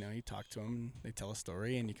you talk to them, they tell a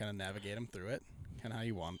story, and you kind of navigate them through it, kind of how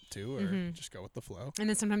you want to, or just go with the flow. And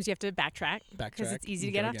then sometimes you have to backtrack because it's easy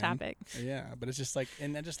to get off topic. Yeah, but it's just like,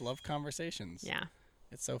 and I just love conversations. Yeah.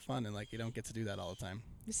 It's so fun, and like you don't get to do that all the time.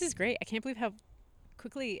 This is great. I can't believe how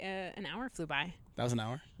quickly an hour flew by. That was an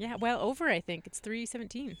hour? Yeah, well over, I think. It's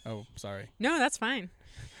 3:17. Oh, sorry. No, that's fine.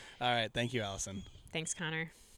 All right. Thank you, Allison. Thanks, Connor.